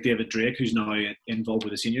 Guys like David Drake, who's now involved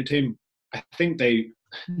with the senior team, I think they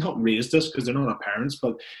not raised us because they're not our parents,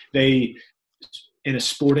 but they, in a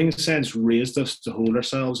sporting sense, raised us to hold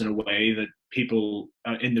ourselves in a way that people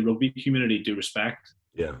in the rugby community do respect.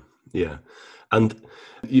 Yeah. And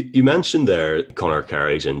you mentioned there Conor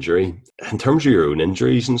Carey's injury. In terms of your own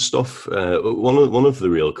injuries and stuff, one of the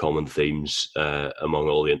real common themes among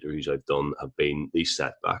all the interviews I've done have been these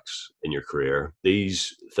setbacks in your career.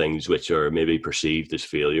 These things which are maybe perceived as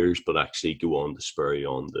failures, but actually go on to spur you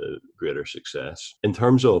on to greater success. In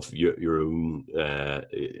terms of your own,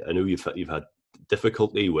 I know you've had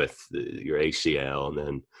difficulty with your ACL, and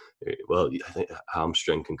then, I think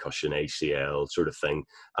hamstring, concussion, ACL sort of thing,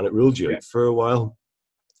 and it ruled you out for a while.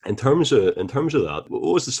 In terms of that,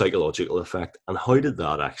 what was the psychological effect, and how did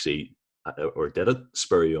that actually, or did it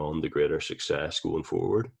spur you on to greater success going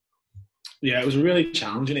forward? Yeah, it was a really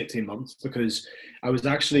challenging 18 months because I was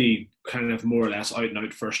actually kind of more or less out and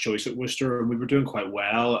out first choice at Worcester, and we were doing quite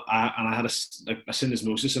well. And I had a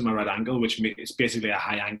syndesmosis in my right ankle, which is basically a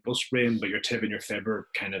high ankle sprain, but your tib and your fib are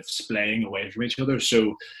kind of splaying away from each other.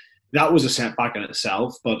 So that was a setback in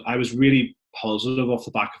itself, but I was really positive off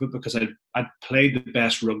the back of it because I'd played the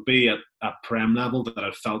best rugby at Prem level that I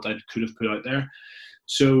felt I could have put out there.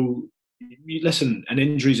 So listen, an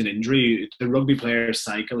injury's an injury. The rugby player's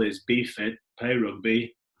cycle is be fit, play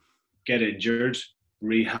rugby, get injured,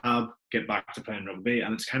 rehab, get back to playing rugby.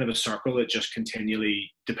 And it's kind of a circle that just continually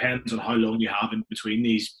depends on how long you have in between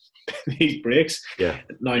these breaks. Yeah.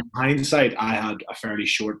 Now, in hindsight, I had a fairly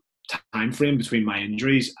short time frame between my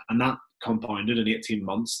injuries, and that compounded in 18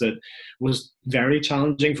 months that was very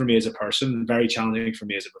challenging for me as a person, very challenging for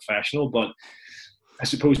me as a professional. But I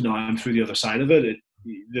suppose now I'm through the other side of it.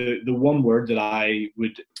 The one word that I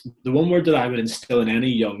would instill in any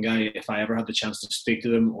young guy, if I ever had the chance to speak to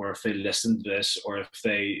them, or if they listened to this, or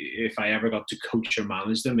if I ever got to coach or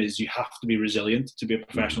manage them, is you have to be resilient to be a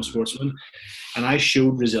professional sportsman. And I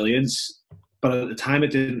showed resilience, but at the time it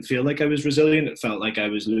didn't feel like I was resilient. It felt like I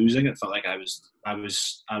was losing. It felt like I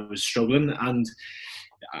was struggling, and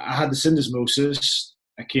I had the syndesmosis.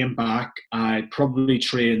 I came back. I probably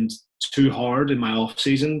trained too hard in my off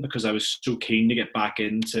season because I was so keen to get back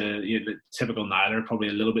into the typical Niler, probably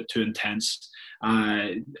a little bit too intense.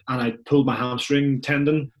 And I pulled my hamstring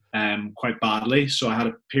tendon quite badly, so I had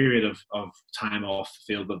a period of time off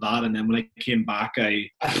the field with that. And then when I came back, I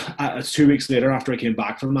 2 weeks later after I came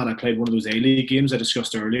back from that, I played one of those A-League games I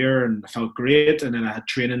discussed earlier, and I felt great. And then I had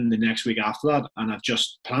training the next week after that, and I've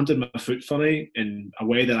just planted my foot funny in a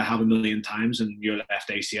way that I have a million times, and your left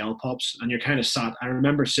ACL pops, and you're kind of sat. I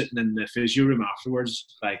remember sitting in the physio room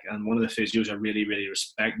afterwards, and one of the physios I really, really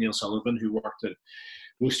respect, Neil Sullivan, who worked at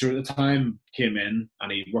Worcester at the time, came in,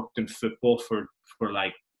 and he worked in football for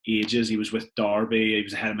like ages. He was with Derby. He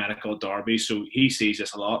was the head of medical at Derby, so he sees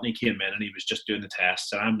this a lot. And he came in and he was just doing the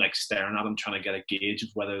tests, and I'm like staring at him, trying to get a gauge of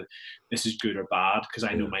whether this is good or bad, because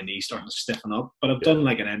I know my knee's starting to stiffen up. But I've done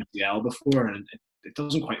like an MCL before, and it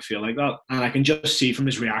doesn't quite feel like that. And I can just see from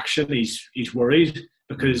his reaction, he's worried,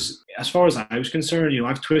 because as far as I was concerned,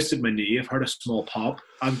 I've twisted my knee, I've heard a small pop,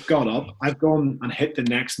 I've got up, I've gone and hit the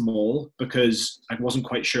next mall because I wasn't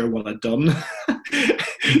quite sure what I'd done.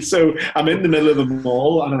 So I'm in the middle of the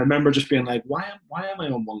mall, and I remember just being like, why am I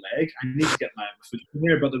on one leg? I need to get my foot in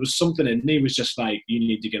here. But there was something in me was just like, you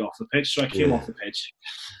need to get off the pitch. So I came off the pitch.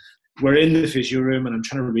 We're in the physio room, and I'm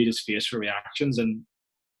trying to read his face for reactions, and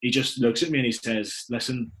he just looks at me and he says,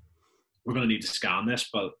 listen, we're going to need to scan this,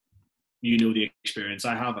 but you know the experience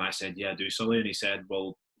I have. And I said, yeah, I do, Sully. And he said,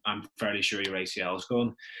 well, I'm fairly sure your ACL is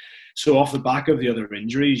gone. So off the back of the other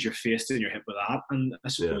injuries, you're faced in your hip with that. And I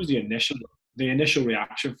suppose the initial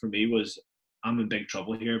reaction for me was, I'm in big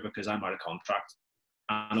trouble here because I'm out of contract.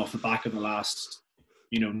 And off the back of the last,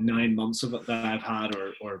 9 months of it that I've had,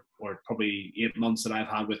 or probably 8 months that I've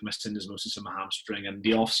had with my syndesmosis and my hamstring, and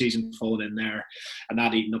the off season falling in there, and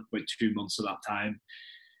that eating up about 2 months of that time,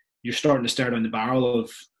 you're starting to stare down the barrel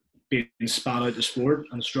of being spat out the sport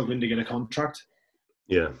and struggling to get a contract.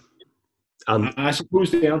 Yeah. And I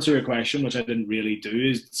suppose the answer to your question, which I didn't really do,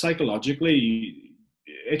 is psychologically,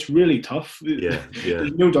 it's really tough. Yeah.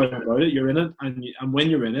 There's no doubt about it. You're in it, and when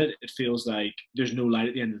you're in it, it feels like there's no light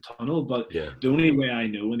at the end of the tunnel. But the only way I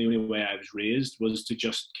know, and the only way I was raised, was to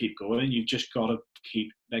just keep going. You've just got to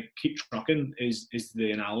keep trucking. Is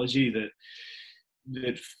the analogy that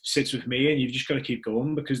sits with me, and you've just got to keep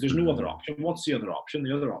going, because there's no other option. What's the other option?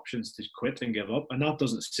 The other option is to quit and give up, and that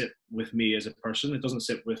doesn't sit with me as a person. It doesn't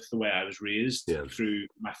sit with the way I was raised through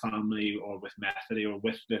my family, or with Methody, or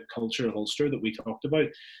with the culture of Ulster that we talked about.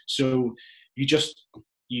 So you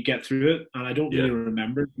get through it, and I don't really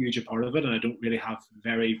remember a huge part of it, and I don't really have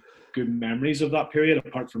very good memories of that period,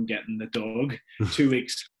 apart from getting the dog 2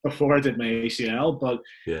 weeks before I did my ACL. But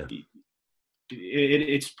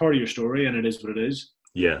it's part of your story, and it is what it is.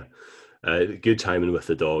 Yeah. Good timing with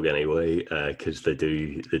the dog anyway, because they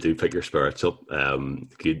do pick your spirits up.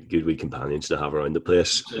 Good wee companions to have around the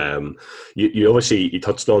place. You obviously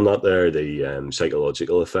touched on that there, the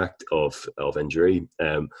psychological effect of injury.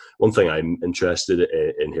 One thing I'm interested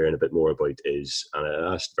in hearing a bit more about is, and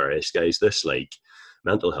I asked various guys this, like,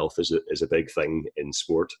 mental health is a big thing in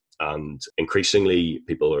sport, and increasingly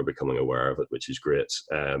people are becoming aware of it, which is great.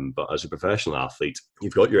 But as a professional athlete,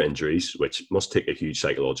 you've got your injuries, which must take a huge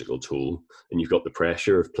psychological toll, and you've got the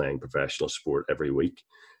pressure of playing professional sport every week,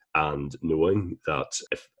 and knowing that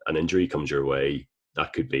if an injury comes your way,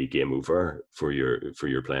 that could be game over for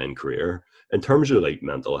your playing career. In terms of like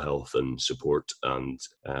mental health and support and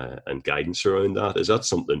guidance around that, is that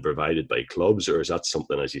something provided by clubs, or is that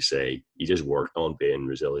something, as you say, you just work on being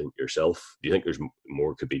resilient yourself? Do you think there's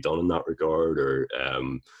more could be done in that regard, or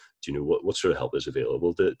do you know what sort of help is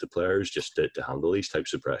available to players just to handle these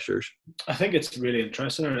types of pressures? I think it's really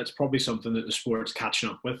interesting, and it's probably something that the sport's catching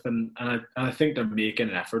up with, and I think they're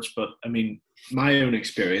making efforts. But I mean, my own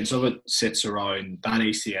experience of it sits around that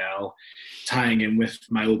ACL tying in with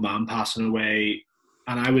my old man passing away,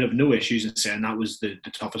 and I would have no issues in saying that was the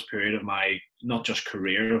toughest period of my, not just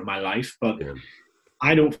career, of my life. But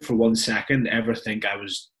I don't for 1 second ever think I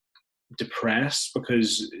was depressed,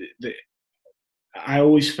 because I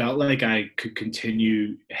always felt like I could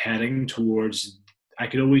continue heading towards I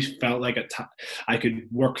could always felt like I could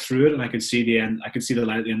work through it and I could see the end. I could see the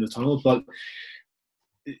light at the end of the tunnel. But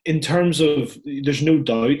in terms of, there's no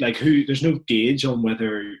doubt, like there's no gauge on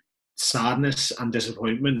whether sadness and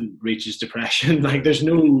disappointment reaches depression. Like there's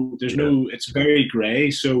no, it's very grey.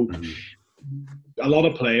 So a lot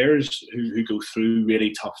of players who go through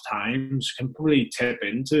really tough times can probably tip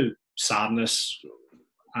into sadness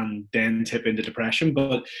and then tip into depression.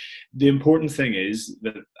 But the important thing is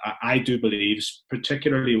that I do believe,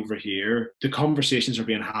 particularly over here, the conversations are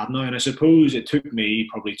being had now. And I suppose it took me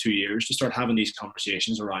probably 2 years to start having these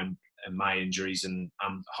conversations around my injuries and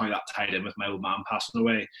how that tied in with my old man passing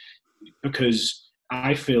away. Because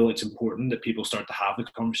I feel it's important that people start to have the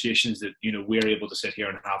conversations that, you know, we're able to sit here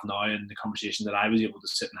and have now, and the conversation that I was able to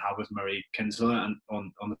sit and have with Murray Kinsella and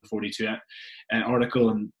on the 42 article.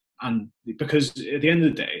 And because at the end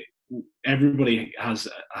of the day, everybody has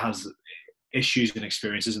issues and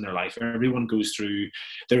experiences in their life. Everyone goes through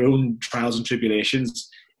their own trials and tribulations.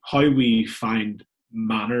 How we find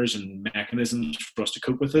manners and mechanisms for us to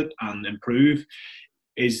cope with it and improve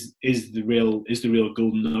is the real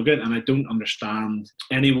golden nugget. And I don't understand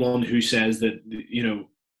anyone who says that, you know,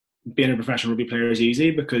 being a professional rugby player is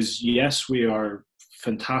easy, because yes, we are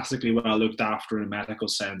fantastically well looked after in a medical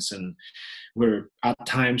sense, and we're at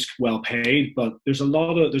times well paid, but there's a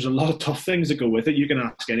lot of tough things that go with it. You can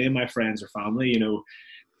ask any of my friends or family, you know,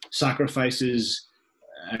 sacrifices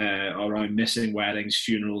around missing weddings,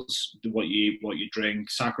 funerals, what you eat, what you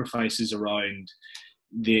drink, sacrifices around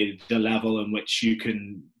the level in which you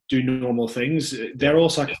can do normal things. They're all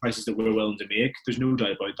sacrifices that we're willing to make. There's no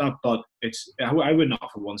doubt about that. But I would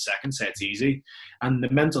not for 1 second say it's easy. And the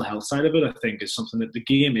mental health side of it, I think, is something that the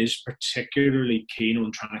game is particularly keen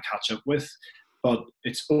on trying to catch up with. But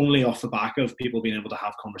it's only off the back of people being able to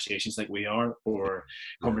have conversations like we are, or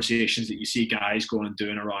conversations that you see guys going and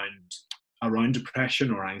doing around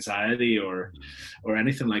depression or anxiety or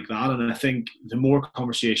anything like that. And I think the more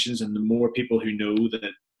conversations and the more people who know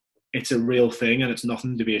that it's a real thing and it's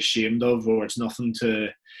nothing to be ashamed of, or it's nothing to,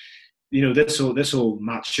 you know, this whole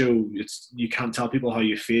macho, you can't tell people how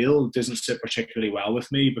you feel, doesn't sit particularly well with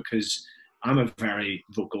me, because I'm a very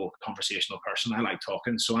vocal, conversational person. I like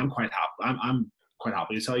talking, so I'm quite happy. I'm quite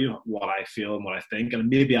happy to tell you what I feel and what I think. And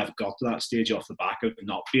maybe I've got to that stage off the back of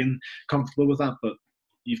not being comfortable with that, but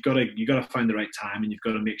you've got to find the right time, and you've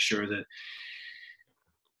got to make sure that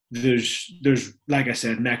there's like I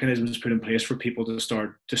said, mechanisms put in place for people to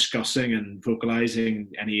start discussing and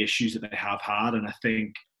vocalizing any issues that they have had. And I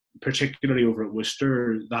think particularly over at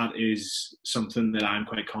Worcester, that is something that I'm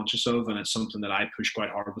quite conscious of, and it's something that I push quite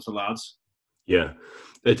hard with the lads. Yeah,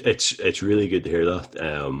 it's really good to hear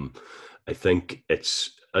that. I think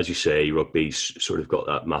it's, as you say, rugby's sort of got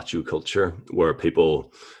that macho culture where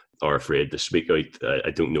people are afraid to speak out.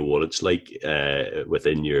 I don't know what it's like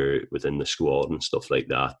within the squad and stuff like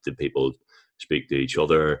that. Do people speak to each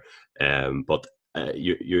other? But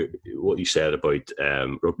you're what you said about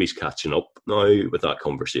rugby's catching up now with that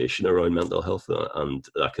conversation around mental health, and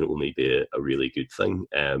that can only be a really good thing.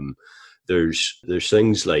 There's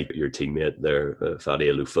things like your teammate there,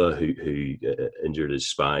 Fadi Alufa, who injured his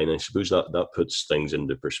spine. I suppose that puts things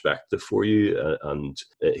into perspective for you, and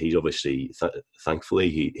he's obviously,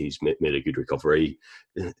 thankfully, he's made a good recovery.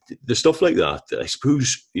 The stuff like that, I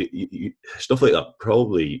suppose, stuff like that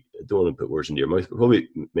probably, I don't want to put words into your mouth, but probably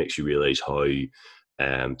makes you realise how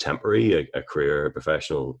temporary a career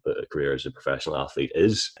as a professional athlete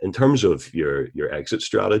is. In terms of your exit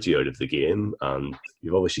strategy out of the game, and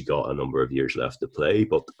you've obviously got a number of years left to play,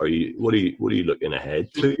 but what are you looking ahead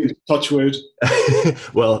to? Touch wood.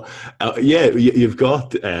 Well, yeah, you've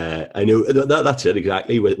got I know that's it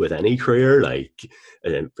exactly with any career, like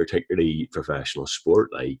particularly professional sport,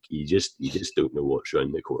 like you just don't know what's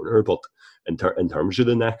around the corner. But in terms of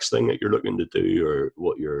the next thing that you're looking to do, or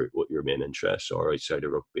what your main interests are outside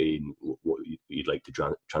of rugby, and what you'd like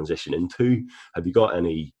to transition into, have you got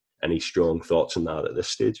any strong thoughts on that at this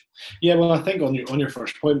stage? Yeah, well, I think on your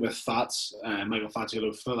first point with Fats, Michael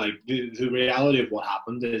Fatialofa, like the reality of what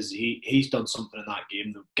happened is he's done something in that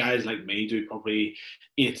game that guys like me do probably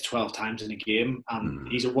 8 to 12 times in a game, and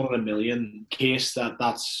he's a 1 in a million case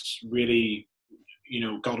that's really, you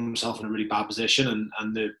know, got himself in a really bad position,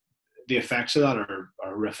 and the effects of that are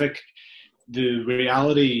horrific. The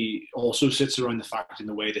reality also sits around the fact in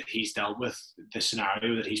the way that he's dealt with the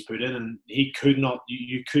scenario that he's put in, and you could not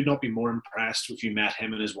be more impressed if you met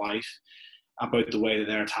him and his wife about the way that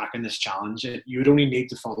they're attacking this challenge. You would only need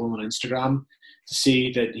to follow him on Instagram to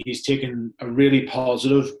see that he's taken a really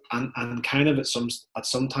positive and kind of at some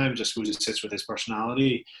times, I suppose it sits with his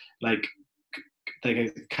personality, like like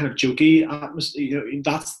a kind of jokey atmosphere. You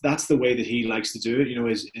know, that's the way that he likes to do it. You know,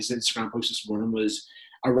 his Instagram post this morning was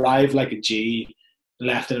arrive like a G,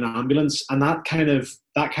 left in an ambulance, and that kind of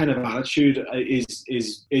attitude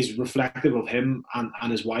is reflective of him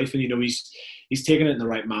and his wife. And you know, he's taking it in the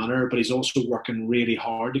right manner, but he's also working really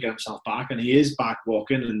hard to get himself back, and he is back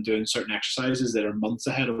walking and doing certain exercises that are months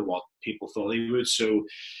ahead of what people thought he would. So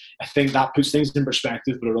I think that puts things in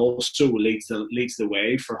perspective, but it also leads the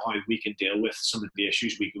way for how we can deal with some of the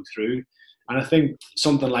issues we go through. And I think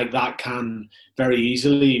something like that can very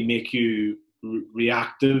easily make you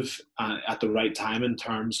reactive at the right time in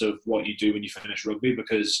terms of what you do when you finish rugby,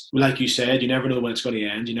 because like you said, you never know when it's going to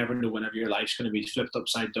end. You never know whenever your life's going to be flipped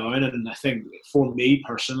upside down. And I think for me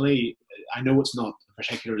personally, I know it's not a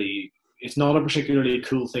particularly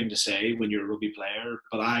cool thing to say when you're a rugby player,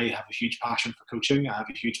 but I have a huge passion for coaching. I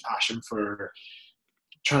have a huge passion for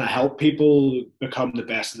trying to help people become the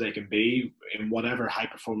best that they can be in whatever high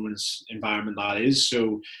performance environment that is.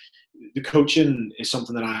 So the coaching is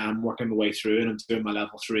something that I am working my way through, and I'm doing my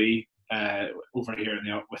level 3 over here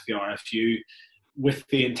with the RFU, with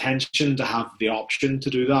the intention to have the option to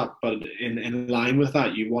do that. But in line with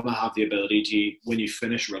that, you want to have the ability to, when you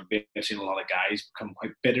finish rugby, I've seen a lot of guys become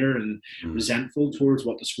quite bitter and resentful towards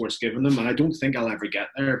what the sport's given them. And I don't think I'll ever get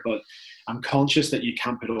there, but I'm conscious that you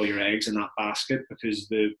can't put all your eggs in that basket, because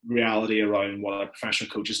the reality around what a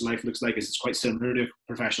professional coach's life looks like is it's quite similar to a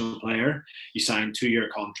professional player. You sign 2-year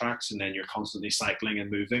contracts and then you're constantly cycling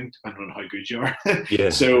and moving depending on how good you are. Yeah.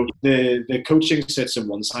 So the coaching sits on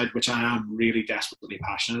one side, which I am really desperately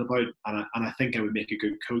passionate about, and I think I would make a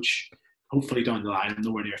good coach, hopefully down the line. I'm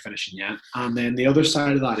nowhere near finishing yet. And then the other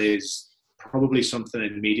side of that is probably something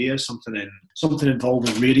in media, something involved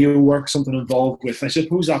with radio work, something involved with, I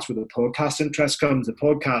suppose that's where the podcast interest comes. The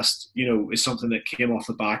podcast, you know, is something that came off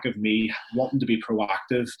the back of me wanting to be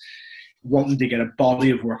proactive, wanting to get a body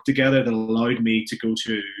of work together that allowed me to go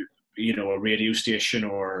to, you know, a radio station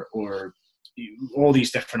or all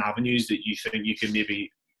these different avenues that you think you can maybe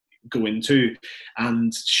go into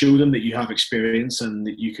and show them that you have experience and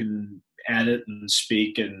that you can edit and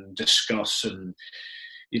speak and discuss and,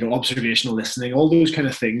 you know, observational listening, all those kind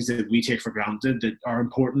of things that we take for granted that are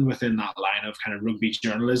important within that line of kind of rugby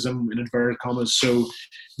journalism in inverted commas. So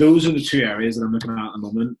those are the 2 areas that I'm looking at the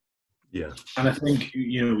moment. Yeah. And I think,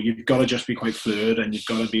 you know, you've got to just be quite fluid, and you've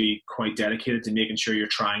got to be quite dedicated to making sure you're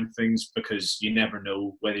trying things, because you never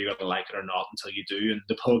know whether you're going to like it or not until you do. And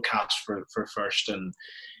the podcast for first, and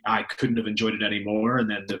I couldn't have enjoyed it anymore. And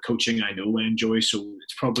then the coaching I know I enjoy. So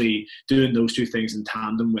it's probably doing those 2 things in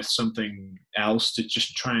tandem with something else to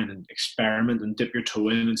just try and experiment and dip your toe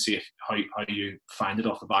in and see how you find it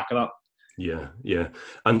off the back of that. Yeah.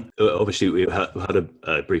 And obviously we had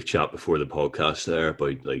a brief chat before the podcast there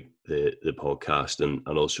about like the podcast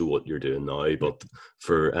and also what you're doing now. But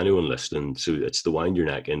for anyone listening, so it's the Wind Your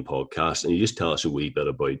Neck In podcast, and you just tell us a wee bit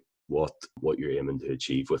about what you're aiming to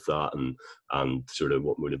achieve with that, and sort of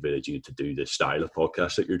what motivated you to do the style of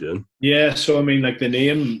podcast that you're doing. Yeah, so I mean, like, the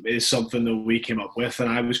name is something that we came up with, and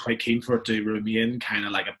I was quite keen for it to remain kind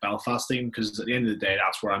of like a Belfast theme, because at the end of the day,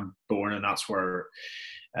 that's where I'm born and that's where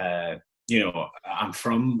you know, I'm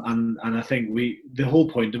from. And I think the whole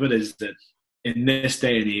point of it is that in this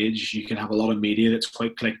day and age, you can have a lot of media that's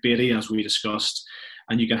quite clickbaity, as we discussed,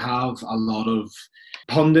 and you can have a lot of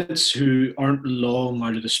pundits who aren't long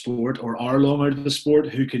out of the sport or are long out of the sport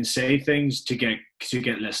who can say things to get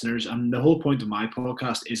listeners. And the whole point of my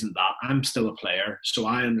podcast isn't that. I'm still a player, so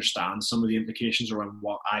I understand some of the implications around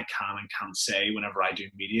what I can and can't say whenever I do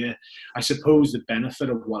media. I suppose the benefit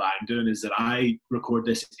of what I'm doing is that I record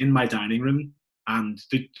this in my dining room, and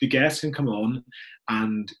the guests can come on,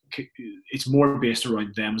 and it's more based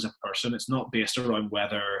around them as a person. It's not based around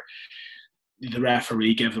whether the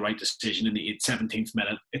referee gave the right decision in the 17th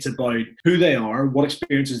minute. It's about who they are, what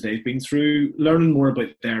experiences they've been through, learning more about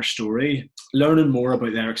their story, learning more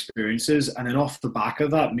about their experiences, and then off the back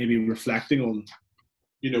of that, maybe reflecting on,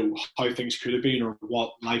 you know, how things could have been or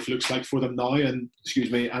what life looks like for them now. And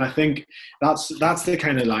I think that's the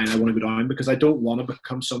kind of line I want to go down, because I don't want to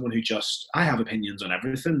become someone who just, I have opinions on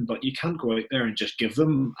everything, but you can't go out there and just give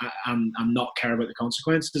them and not care about the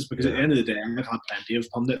consequences, because at the end of the day, I've had plenty of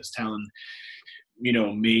pundits telling, you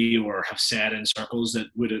know, me, or have said in circles that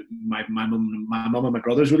my mum and my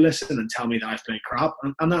brothers would listen and tell me that I've played crap,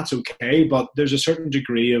 and that's okay. But there's a certain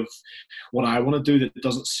degree of what I want to do that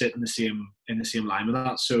doesn't sit in the same line with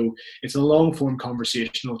that. So it's a long form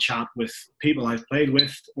conversational chat with people I've played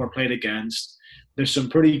with or played against. There's some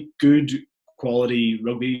pretty good quality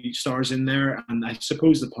rugby stars in there, and I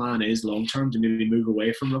suppose the plan is long term to maybe move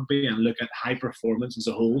away from rugby and look at high performance as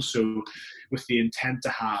a whole. So with the intent to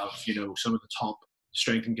have, you know, some of the top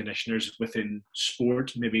strength and conditioners within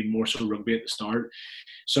sport, maybe more so rugby at the start,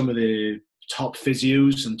 some of the top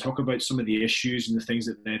physios, and talk about some of the issues and the things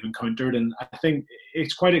that they've encountered. And I think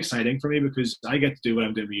it's quite exciting for me because I get to do what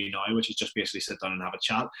I'm doing with you now, which is just basically sit down and have a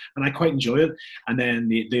chat, and I quite enjoy it. And then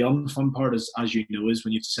the unfun part is, as you know, is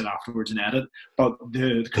when you have to sit afterwards and edit. But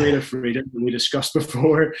the creative freedom that we discussed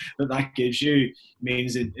before that gives you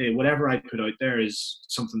means that whatever I put out there is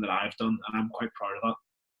something that I've done, and I'm quite proud of that.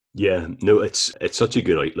 Yeah, no, it's such a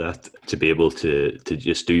good outlet to be able to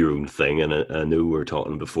just do your own thing. And I know we were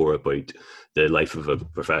talking before about the life of a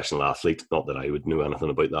professional athlete. Not that I would know anything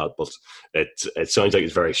about that, but it sounds like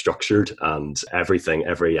it's very structured, and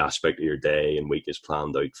every aspect of your day and week is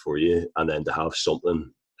planned out for you. And then to have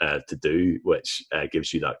something to do, which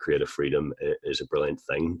gives you that creative freedom, is a brilliant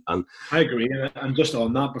thing. And I agree. And just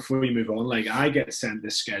on that, before we move on, like I get sent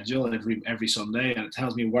this schedule every Sunday, and it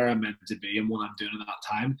tells me where I'm meant to be and what I'm doing at that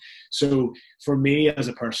time. So for me as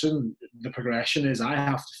a person, the progression is I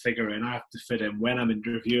have to figure in, I have to fit in when I'm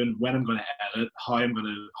interviewing, when I'm going to edit, how I'm going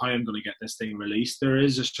to get this thing released. There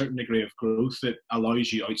is a certain degree of growth that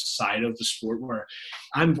allows you outside of the sport, where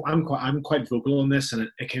I'm quite vocal on this, and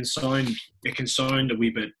it can sound a wee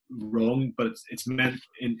bit wrong, but it's meant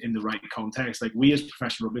in the right context. Like, we as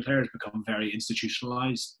professional rugby players become very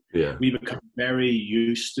institutionalized. Yeah, we become very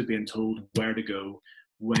used to being told where to go,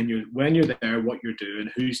 when you're there, what you're doing,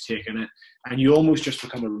 who's taking it, and you almost just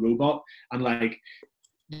become a robot. And like,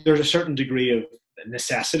 there's a certain degree of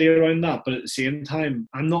necessity around that, but at the same time,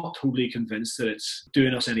 I'm not totally convinced that it's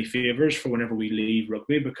doing us any favors for whenever we leave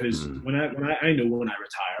rugby, because when I know when I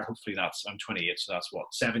retire, hopefully I'm 28, so that's what,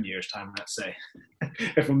 7 years time, let's say,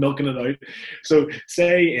 if I'm milking it out. So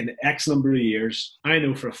say in X number of years, I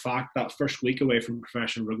know for a fact that first week away from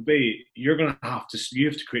professional rugby, you have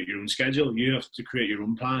to create your own schedule, you have to create your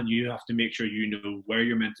own plan, you have to make sure you know where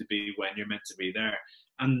you're meant to be, when you're meant to be there.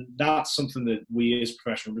 And that's something that we as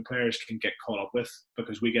professional rugby players can get caught up with,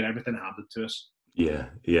 because we get everything handed to us.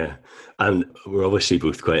 Yeah. And we're obviously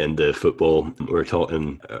both quite into football. We were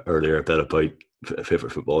talking earlier a bit about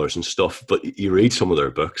favourite footballers and stuff, but you read some of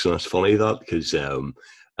their books, and it's funny that, because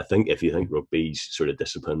I think if you think rugby's sort of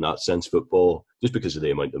discipline in that sense, football, just because of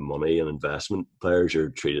the amount of money and investment, players are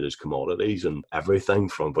treated as commodities, and everything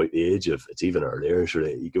from about the age of, it's even earlier, sort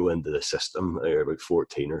of you go into the system, you're about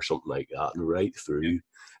 14 or something like that, and right through,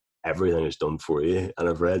 everything is done for you. And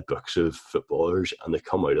I've read books of footballers, and they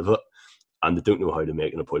come out of it and they don't know how to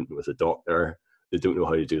make an appointment with a doctor, they don't know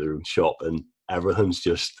how to do their own shopping, everything's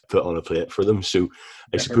just put on a plate for them. So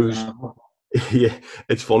I suppose, yeah,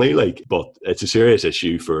 it's funny, like, but it's a serious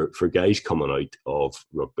issue for guys coming out of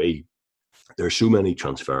rugby. There's so many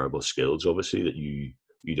transferable skills, obviously, that you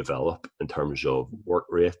develop in terms of work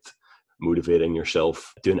rate, motivating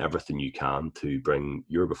yourself, doing everything you can to bring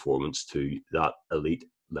your performance to that elite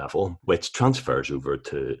level, which transfers over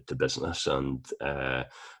to business and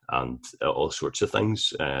all sorts of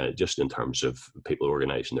things, just in terms of people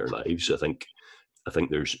organising their lives. I think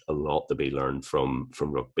there's a lot to be learned from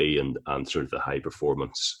rugby and sort of the high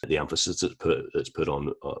performance, the emphasis that's put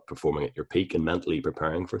on performing at your peak and mentally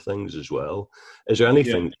preparing for things as well. Is there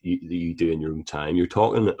anything that you do in your own time? You're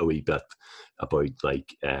talking a wee bit about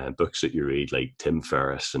like books that you read, like Tim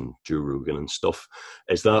Ferriss and Joe Rogan and stuff.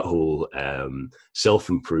 Is that whole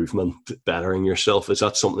self-improvement, bettering yourself, is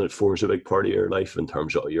that something that forms a big part of your life, in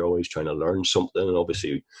terms of you're always trying to learn something? And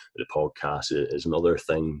obviously the podcast is another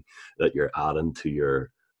thing that you're adding to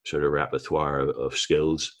your sort of repertoire of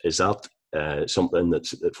skills. Is that something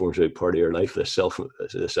that forms a big part of your life,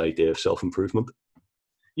 this idea of self-improvement?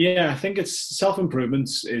 Yeah, I think it's self-improvement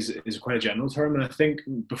is quite a general term, and I think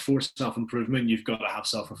before self-improvement, you've got to have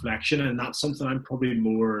self-reflection, and that's something I'm probably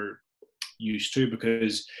more used to,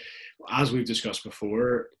 because, as we've discussed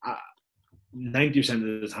before,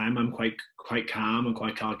 90% of the time I'm quite calm and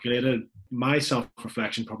quite calculated. My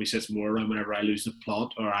self-reflection probably sits more around whenever I lose the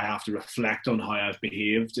plot, or I have to reflect on how I've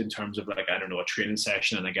behaved in terms of, like, I don't know, a training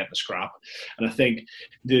session and I get the scrap. And I think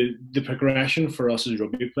the progression for us as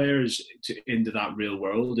rugby players into that real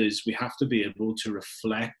world is we have to be able to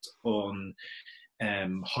reflect on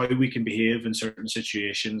how we can behave in certain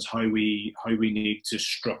situations, how we need to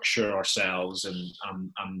structure ourselves,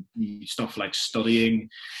 and stuff like studying,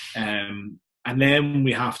 and then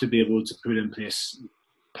we have to be able to put in place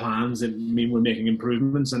plans that mean we're making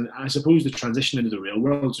improvements. And I suppose the transition into the real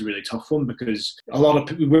world is a really tough one, because a lot of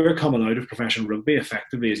people, we're coming out of professional rugby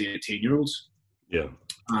effectively as 18-year-olds,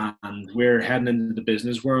 and we're heading into the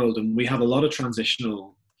business world, and we have a lot of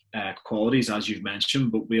transitional qualities, as you've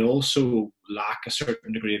mentioned, but we also lack a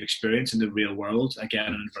certain degree of experience in the real world, again,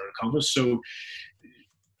 in inverted commas. So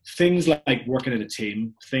things like working in a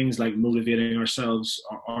team, things like motivating ourselves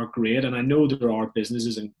are great. And I know there are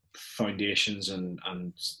businesses and foundations and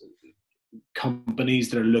companies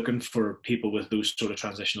that are looking for people with those sort of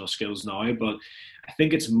transitional skills now, but I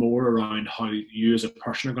think it's more around how you as a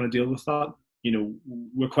person are going to deal with that. You know,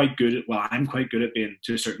 we're quite good at, well, I'm quite good at being,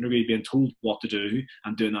 to a certain degree, being told what to do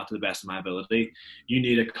and doing that to the best of my ability. You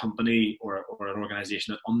need a company or an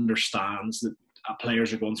organization that understands that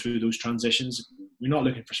players are going through those transitions. You're not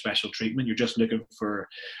looking for special treatment. You're just looking for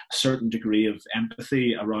a certain degree of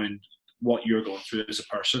empathy around what you're going through as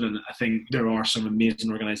a person. And I think there are some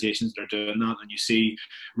amazing organizations that are doing that. And you see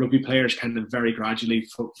rugby players kind of very gradually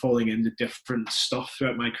falling into different stuff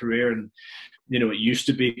throughout my career. And, you know, it used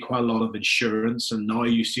to be quite a lot of insurance, and now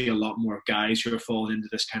you see a lot more guys who are falling into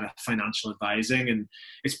this kind of financial advising. And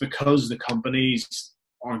it's because the companies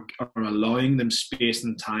are allowing them space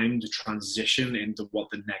and time to transition into what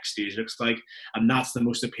the next stage looks like. And that's the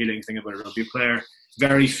most appealing thing about a rugby player.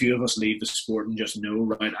 Very few of us leave the sport and just know,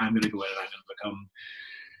 right, I'm going to go out and I'm going to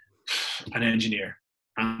become an engineer.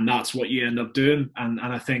 And that's what you end up doing. And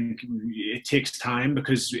I think it takes time,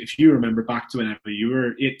 because if you remember back to whenever you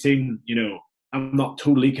were 18, you know, I'm not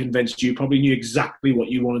totally convinced you probably knew exactly what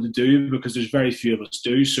you wanted to do, because there's very few of us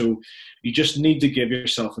do. So you just need to give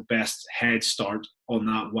yourself the best head start on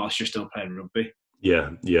that whilst you're still playing rugby.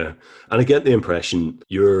 Yeah, yeah. And I get the impression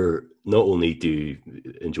you're not only do you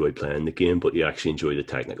enjoy playing the game, but you actually enjoy the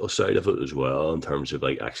technical side of it as well, in terms of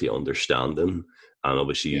like actually understanding. And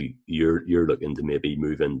obviously you're looking to maybe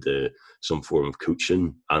move into some form of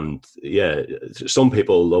coaching. And yeah, some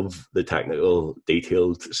people love the technical,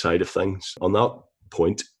 detailed side of things. On that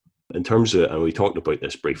point, in terms of, and we talked about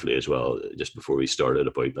this briefly as well, just before we started,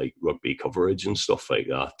 about like rugby coverage and stuff like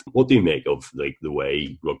that. What do you make of like the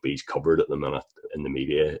way rugby's covered at the minute in the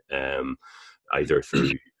media, either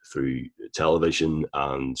through television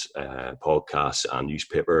and podcasts and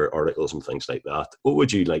newspaper articles and things like that? What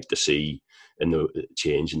would you like to see in the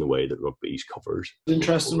change in the way that rugby's covered?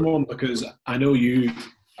 Interesting one, because I know you,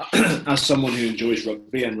 as someone who enjoys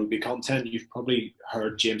rugby and rugby content, you've probably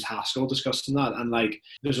heard James Haskell discussing that. And like,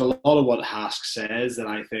 there's a lot of what Hask says that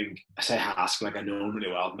I think, I say Hask like I know him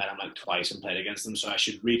really well. I've met him like twice and played against him, so I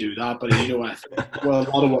should redo that. But you know, I think, well, a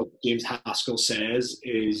lot of what James Haskell says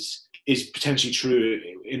is potentially true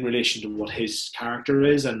in relation to what his character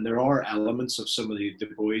is. And there are elements of some of the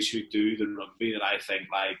boys who do the rugby that I think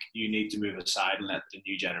like you need to move aside and let the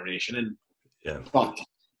new generation in. Yeah. But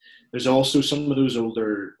there's also some of those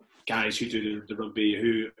older guys who do the rugby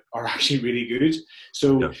who are actually really good.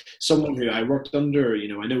 So someone who I worked under, you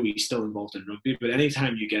know, I know he's still involved in rugby, but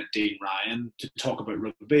anytime you get Dean Ryan to talk about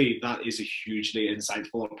rugby, that is a hugely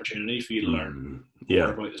insightful opportunity for you to learn more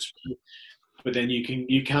about the sport. But then you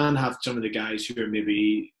can have some of the guys who are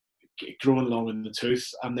maybe growing long in the tooth,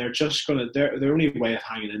 and they're just gonna their only way of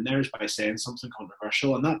hanging in there is by saying something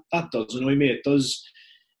controversial, and that does annoy me. It does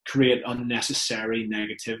create unnecessary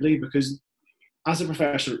negativity, because as a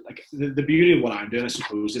professional, like the beauty of what I'm doing, I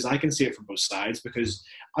suppose, is I can see it from both sides, because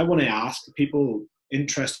I want to ask people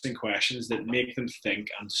interesting questions that make them think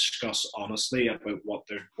and discuss honestly about what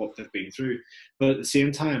they've been through. But at the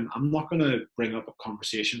same time, I'm not going to bring up a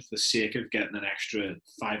conversation for the sake of getting an extra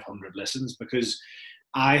 500 listens, because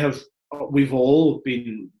we've all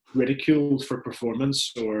been ridiculed for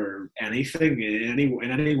performance or anything in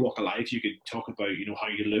any walk of life. You could talk about, you know, how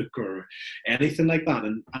you look or anything like that,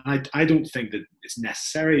 and I don't think that it's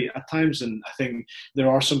necessary at times. And I think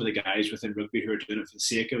there are some of the guys within rugby who are doing it for the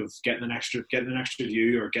sake of getting an extra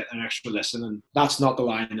view or getting an extra listen, and that's not the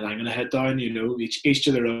line that I'm going to head down. You know, each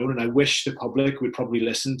to their own. And I wish the public would probably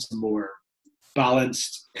listen to more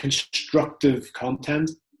balanced, constructive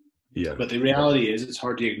content. Yeah. But the reality is, it's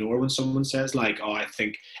hard to ignore when someone says like, "Oh, I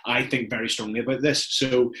think very strongly about this."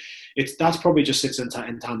 So that's probably just sits in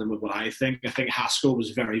tandem with what I think. I think Haskell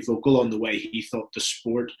was very vocal on the way he thought the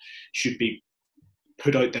sport should be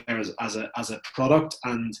put out there as a product.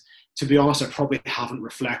 And to be honest, I probably haven't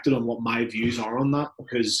reflected on what my views are on that,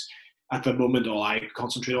 because at the moment all I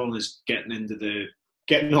concentrate on is getting onto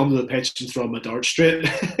the pitch and throwing my dart straight.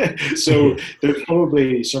 So there's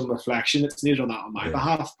probably some reflection that's needed on that on my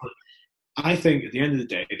behalf. But I think at the end of the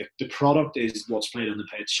day, the product is what's played on the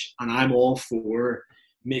pitch, and I'm all for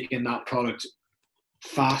making that product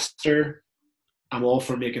faster. I'm all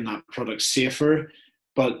for making that product safer,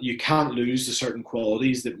 but you can't lose the certain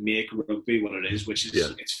qualities that make rugby what it is, which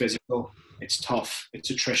is it's physical, it's tough, it's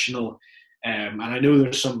attritional, And I know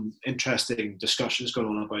there's some interesting discussions going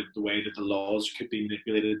on about the way that the laws could be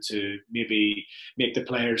manipulated to maybe make the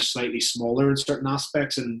players slightly smaller in certain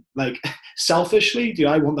aspects. And like, selfishly, do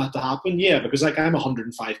I want that to happen? Yeah, because like I'm a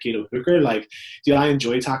 105 kilo hooker. Like, do I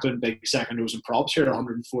enjoy tackling big second rows and props here at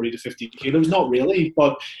 140 to 50 kilos? Not really,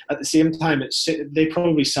 but at the same time, they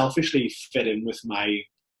probably selfishly fit in with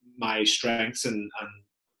my strengths and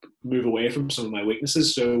move away from some of my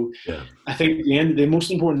weaknesses. So yeah. I think the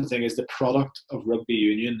most important thing is the product of rugby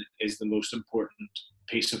union is the most important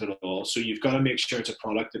piece of it all. So you've got to make sure it's a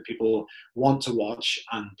product that people want to watch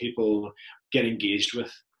and people get engaged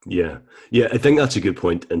with. Yeah, I think that's a good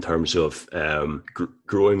point in terms of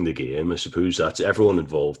growing the game. I suppose that's everyone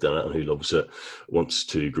involved in it and who loves it wants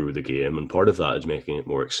to grow the game, and part of that is making it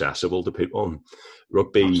more accessible to people.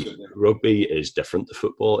 Rugby is different to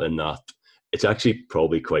football in that it's actually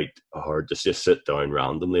probably quite hard to just sit down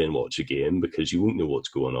randomly and watch a game because you won't know what's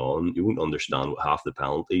going on. You won't understand what half the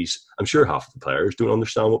penalties. I'm sure half the players don't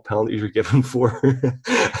understand what penalties are given for.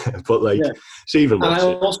 But like, so even I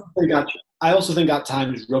also think at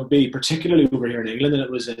times rugby, particularly over here in England, and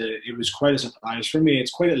it was quite a surprise for me.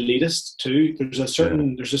 It's quite elitist too. There's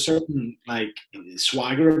a certain like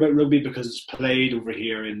swagger about rugby because it's played over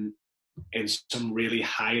here in some really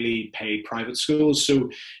highly paid private schools. So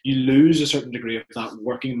you lose a certain degree of that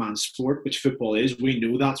working man sport, which football is. We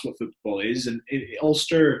know that's what football is. And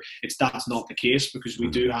Ulster, that's not the case because we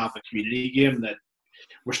do have a community game that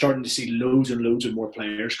we're starting to see loads and loads of more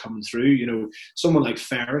players coming through. You know, someone like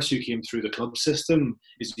Ferris, who came through the club system,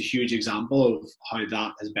 is a huge example of how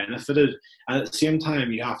that has benefited. And at the same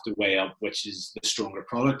time, you have to weigh up which is the stronger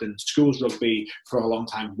product. And schools rugby for a long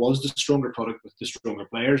time was the stronger product with the stronger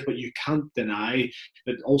players. But you can't deny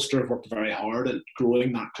that Ulster have worked very hard at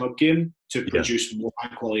growing that club game to produce more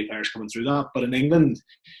high quality players coming through that. But in England,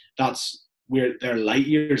 they're light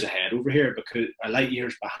years ahead over here light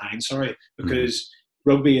years behind. Because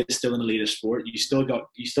rugby is still an elitist sport. You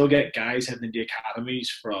still get guys heading into academies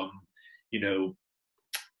from,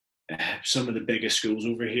 some of the biggest schools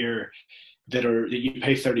over here that you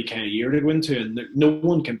pay 30k a year to go into, and no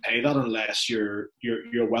one can pay that unless you're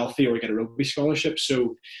wealthy or get a rugby scholarship.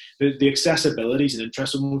 So the accessibility is an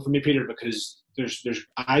interesting one for me, Peter, because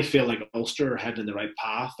I feel like Ulster are heading in the right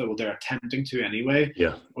path, or they're attempting to anyway.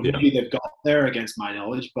 Maybe they've got there against my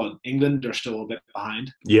knowledge, but England are still a bit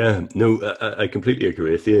behind. Yeah, no, I completely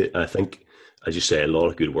agree with you. I think, as you say, a lot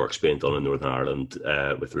of good work's being done in Northern Ireland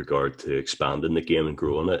with regard to expanding the game and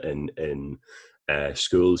growing it in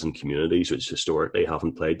schools and communities which historically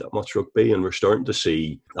haven't played that much rugby, and we're starting to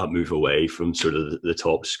see that move away from sort of the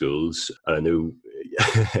top schools. I know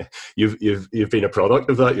you've been a product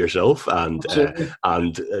of that yourself, and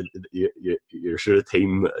your sort of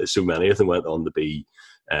team, so many of them went on to be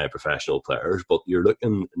professional players. But you're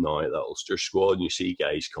looking now at that Ulster squad, and you see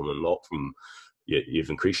guys coming not from. You've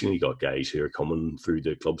increasingly got guys who are coming through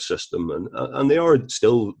the club system, and they are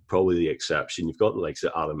still probably the exception. You've got the likes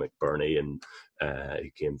of Adam McBurney, and who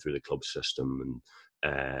came through the club system,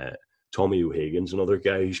 and Tommy O'Hagan's another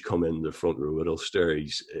guy who's come in the front row at Ulster.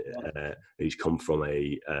 He's come from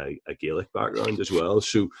a Gaelic background as well.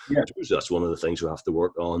 So I suppose that's one of the things we have to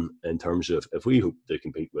work on in terms of, if we hope to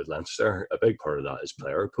compete with Leinster, a big part of that is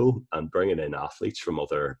player pool and bringing in athletes from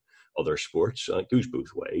other sports. And it goes both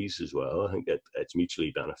ways as well. I think it's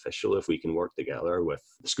mutually beneficial if we can work together with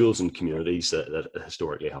schools and communities that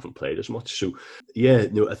historically haven't played as much. So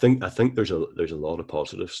I think there's a lot of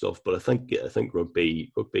positive stuff, but I think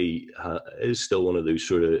rugby is still one of those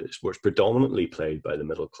sort of sports predominantly played by the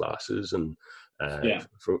middle classes, and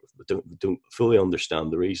don't fully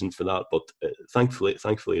understand the reason for that, but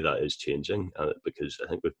thankfully that is changing, because I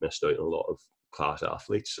think we've missed out on a lot of class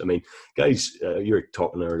athletes. I mean, guys, you were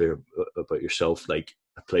talking earlier about yourself, like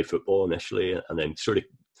I played football initially and then sort of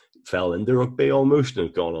fell into rugby almost and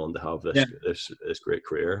have gone on to have this great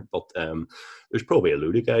career. But there's probably a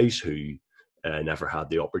load of guys who never had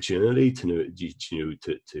the opportunity to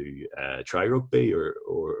try rugby or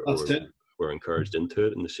were encouraged into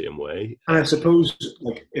it in the same way. And I suppose,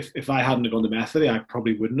 like, if I hadn't gone to Methody, I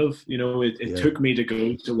probably wouldn't have. It took me to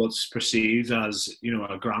go to what's perceived as,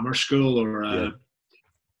 a grammar school or I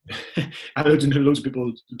don't know, loads of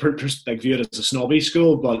people view it as a snobby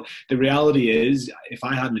school, but the reality is, if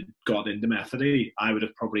I hadn't got into Methody, I would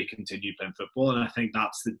have probably continued playing football. And I think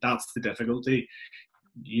that's the difficulty.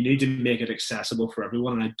 You need to make it accessible for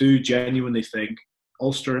everyone. And I do genuinely think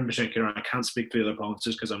Ulster in particular, I can't speak for the other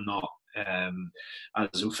provinces because I'm not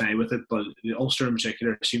as au fait with it, but Ulster in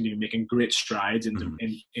particular seem to be making great strides in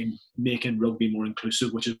making rugby more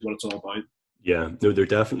inclusive, which is what it's all about. Yeah, no, they're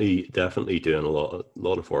definitely doing a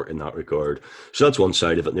lot of work in that regard. So that's one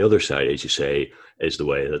side of it. And the other side, as you say, is the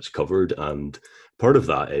way that's covered. And part of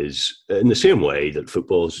that is in the same way that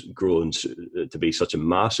football's grown to be such a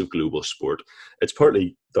massive global sport. It's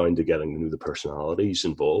partly down to getting to know the personalities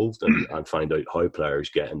involved and find out how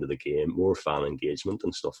players get into the game, more fan engagement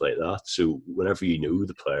and stuff like that. So whenever you know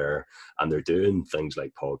the player and they're doing things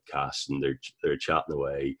like podcasts and they're chatting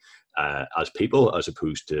away as people, as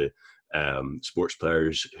opposed to sports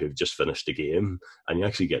players who've just finished a game, and you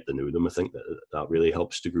actually get to know them. I think that really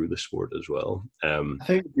helps to grow the sport as well. I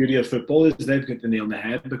think the beauty of football is they've got the nail on the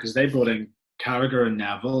head because they brought in Carragher and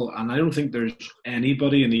Neville, and I don't think there's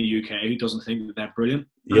anybody in the UK who doesn't think that they're brilliant.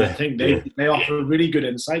 And I think they offer really good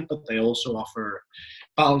insight, but they also offer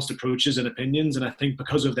balanced approaches and opinions. And I think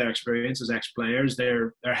because of their experience as ex-players,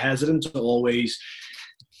 they're hesitant to always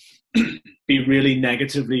be really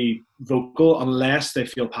negatively vocal unless they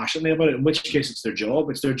feel passionately about it, in which case it's their job.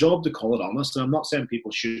 It's their job to call it honest. And I'm not saying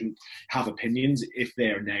people shouldn't have opinions if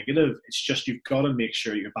they're negative. It's just you've got to make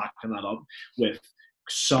sure you're backing that up with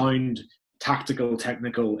sound tactical,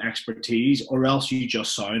 technical expertise, or else you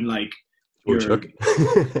just sound like George Hook.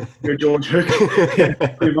 You're George Hook. Yeah,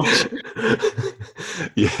 pretty much.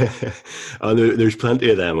 Yeah, and there's plenty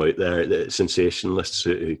of them out there, the sensationalists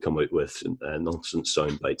who come out with nonsense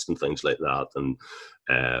sound bites and things like that,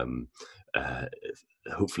 and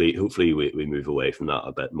hopefully we move away from that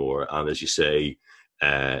a bit more. And as you say,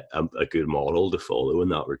 a good model to follow in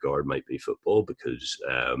that regard might be football, because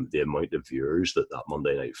the amount of viewers that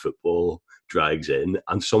Monday Night Football drags in,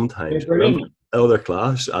 and sometimes other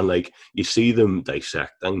class, and like you see them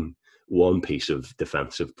dissecting one piece of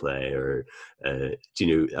defensive play, or I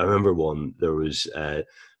remember one, there was I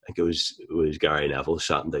think it was Gary Neville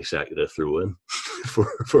sat and dissected a throw-in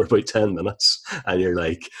for about 10 minutes, and you're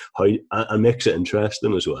like, how, and makes it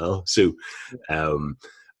interesting as well. So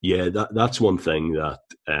that's one thing that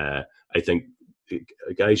I think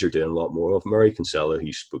guys are doing a lot more of. Murray Kinsella, who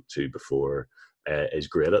you spoke to before, is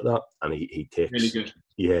great at that, and he takes really good.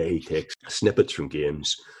 Yeah, he takes snippets from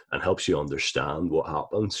games and helps you understand what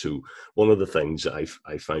happened. So one of the things that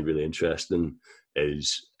I find really interesting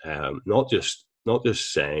is not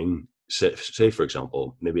just saying, say for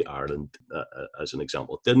example, maybe Ireland as an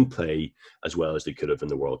example didn't play as well as they could have in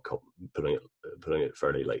the World Cup, putting it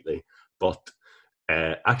fairly lightly, but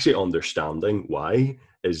actually understanding why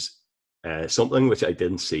is something which I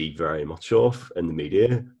didn't see very much of in the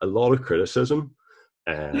media. A lot of criticism.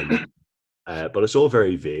 But it's all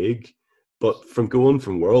very vague. But from going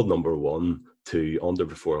from world number one to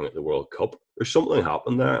underperforming at the World Cup, there's something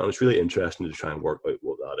happened there, and it's really interesting to try and work out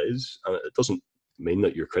what that is. And it doesn't mean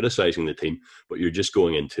that you're criticising the team, but you're just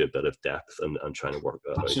going into a bit of depth and trying to work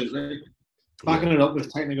that Absolutely. Out. Backing it up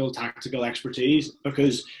with technical, tactical expertise,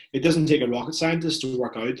 because it doesn't take a rocket scientist to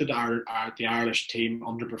work out that the Irish team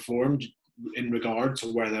underperformed in regard to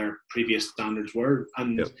where their previous standards were.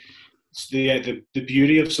 And the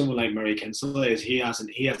beauty of someone like Murray Kinsella is he has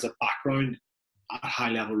a background at high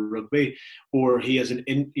level rugby, or he has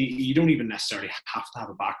you don't even necessarily have to have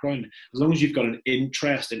a background. As long as you've got an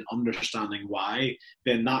interest in understanding why,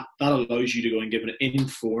 then that allows you to go and give an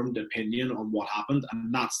informed opinion on what happened.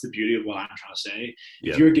 And that's the beauty of what I'm trying to say.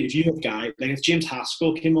 Yeah. If you have a guy like, if James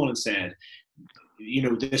Haskell came on and said,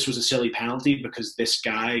 this was a silly penalty because this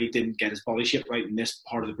guy didn't get his body shape right in this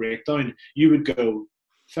part of the breakdown, you would go,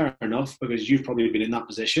 fair enough, because you've probably been in that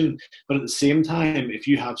position. But at the same time, if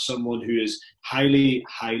you have someone who is highly,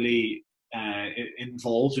 highly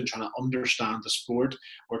involved in trying to understand the sport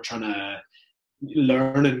or trying to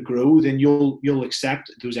learn and grow, then you'll accept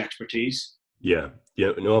those expertise. Yeah,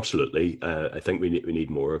 no, absolutely. I think we need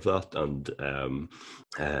more of that, and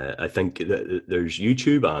I think that there's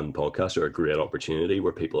YouTube and podcasts are a great opportunity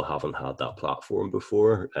where people haven't had that platform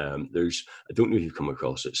before. I don't know if you've come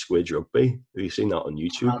across it, Squid Rugby. Have you seen that on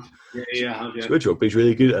YouTube? Yeah, I have. Yeah. Squid Rugby is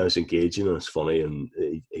really good, and it's engaging and it's funny, and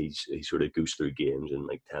he sort of goes through games in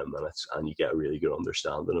like 10 minutes, and you get a really good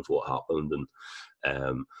understanding of what happened. And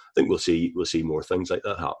I think we'll see more things like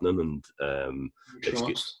that happening, and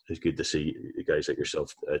it's good to see guys like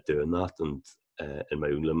yourself doing that, and in my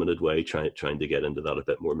own limited way trying to get into that a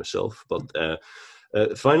bit more myself. But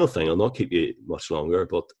the final thing, I'll not keep you much longer,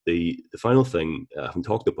 but the final thing, I haven't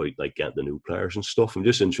talked about like getting the new players and stuff. I'm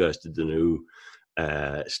just interested to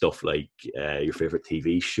know stuff like your favorite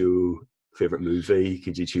TV show, favorite movie.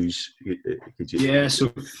 Could you choose? Yeah,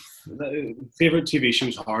 so favorite TV show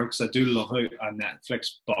is hard because I do love a Netflix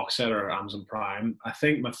box set or Amazon Prime. I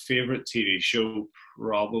think my favorite TV show,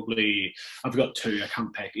 probably, I've got two. I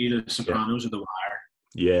can't pick, either The Sopranos or The Wire.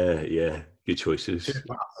 Yeah. good choices.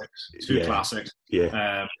 Two classics.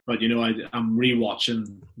 Yeah. But I'm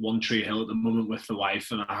rewatching One Tree Hill at the moment with the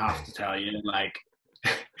wife, and I have to tell you, like,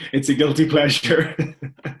 it's a guilty pleasure.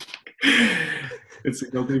 It's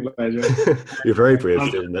a guilty pleasure. You're very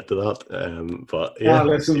brave to admit to that, but yeah.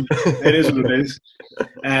 Listen, it is what it is.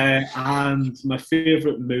 And my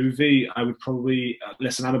favourite movie, I would probably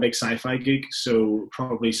listen. I'm a big sci-fi geek, so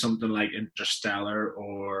probably something like Interstellar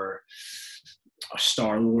or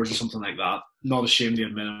Star Wars or something like that. Not ashamed to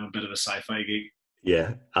admit I'm a bit of a sci-fi geek.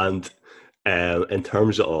 Yeah, and in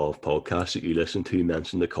terms of podcasts that you listen to, you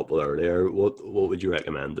mentioned a couple earlier. What would you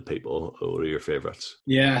recommend to people? What are your favourites?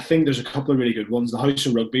 Yeah, I think there's a couple of really good ones. The House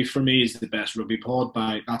of Rugby for me is the best rugby pod.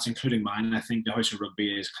 That's including mine. I think the House of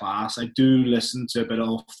Rugby is class. I do listen to a bit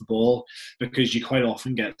off the ball because you quite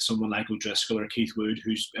often get someone like O'Driscoll or Keith Wood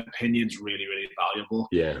whose opinion's really, really valuable.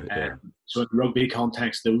 Yeah. So in the rugby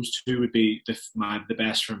context, those two would be the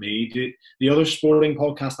best for me. The other sporting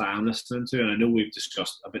podcast that I'm listening to, and I know we've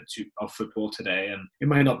discussed a bit of football today, and it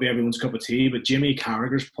might not be everyone's cup of tea, but Jimmy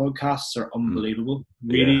Carragher's podcasts are unbelievable.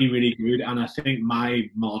 Really, really good. And I think my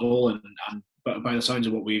model, and but by the sounds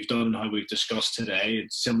of what we've done and how we've discussed today,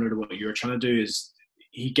 it's similar to what you're trying to do, is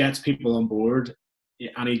he gets people on board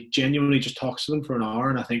and he genuinely just talks to them for an hour.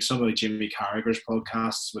 And I think some of Jimmy Carragher's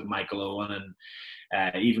podcasts with Michael Owen and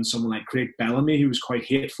even someone like Craig Bellamy, who was quite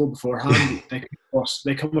hateful beforehand,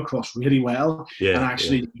 they come across really well. And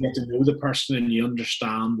actually you get to know the person and you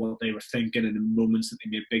understand what they were thinking in the moments that they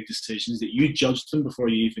made big decisions, that you judged them before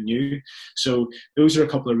you even knew. So those are a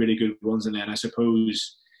couple of really good ones. And then I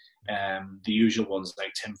suppose the usual ones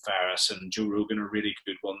like Tim Ferriss and Joe Rogan are really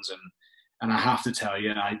good ones. And I have to tell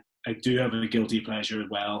you, I do have a guilty pleasure as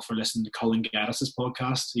well for listening to Colin Gaddis's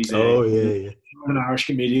podcast. He's an Irish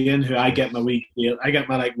comedian who I get my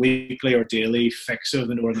weekly or daily fix of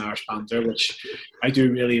the Northern Irish banter, which I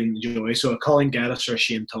do really enjoy. So a Colin Gaddis or a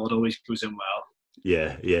Shane Todd always goes in well.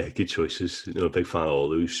 Yeah, good choices. A big fan of all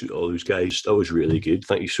those guys. That was really good.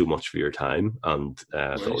 Thank you so much for your time, and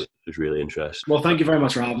I thought it was really interesting. Well, thank you very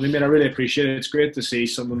much for having me, mate. I really appreciate it. It's great to see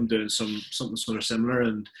someone doing something sort of similar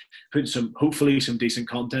and putting hopefully some decent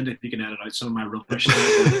content. If you can edit out some of my rubbish,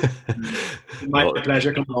 my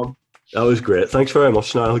pleasure. Come on. That was great. Thanks very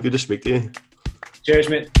much, Niall. Good to speak to you. Cheers,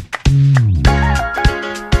 mate.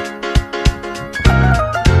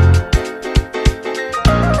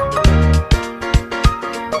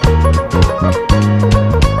 Thank you.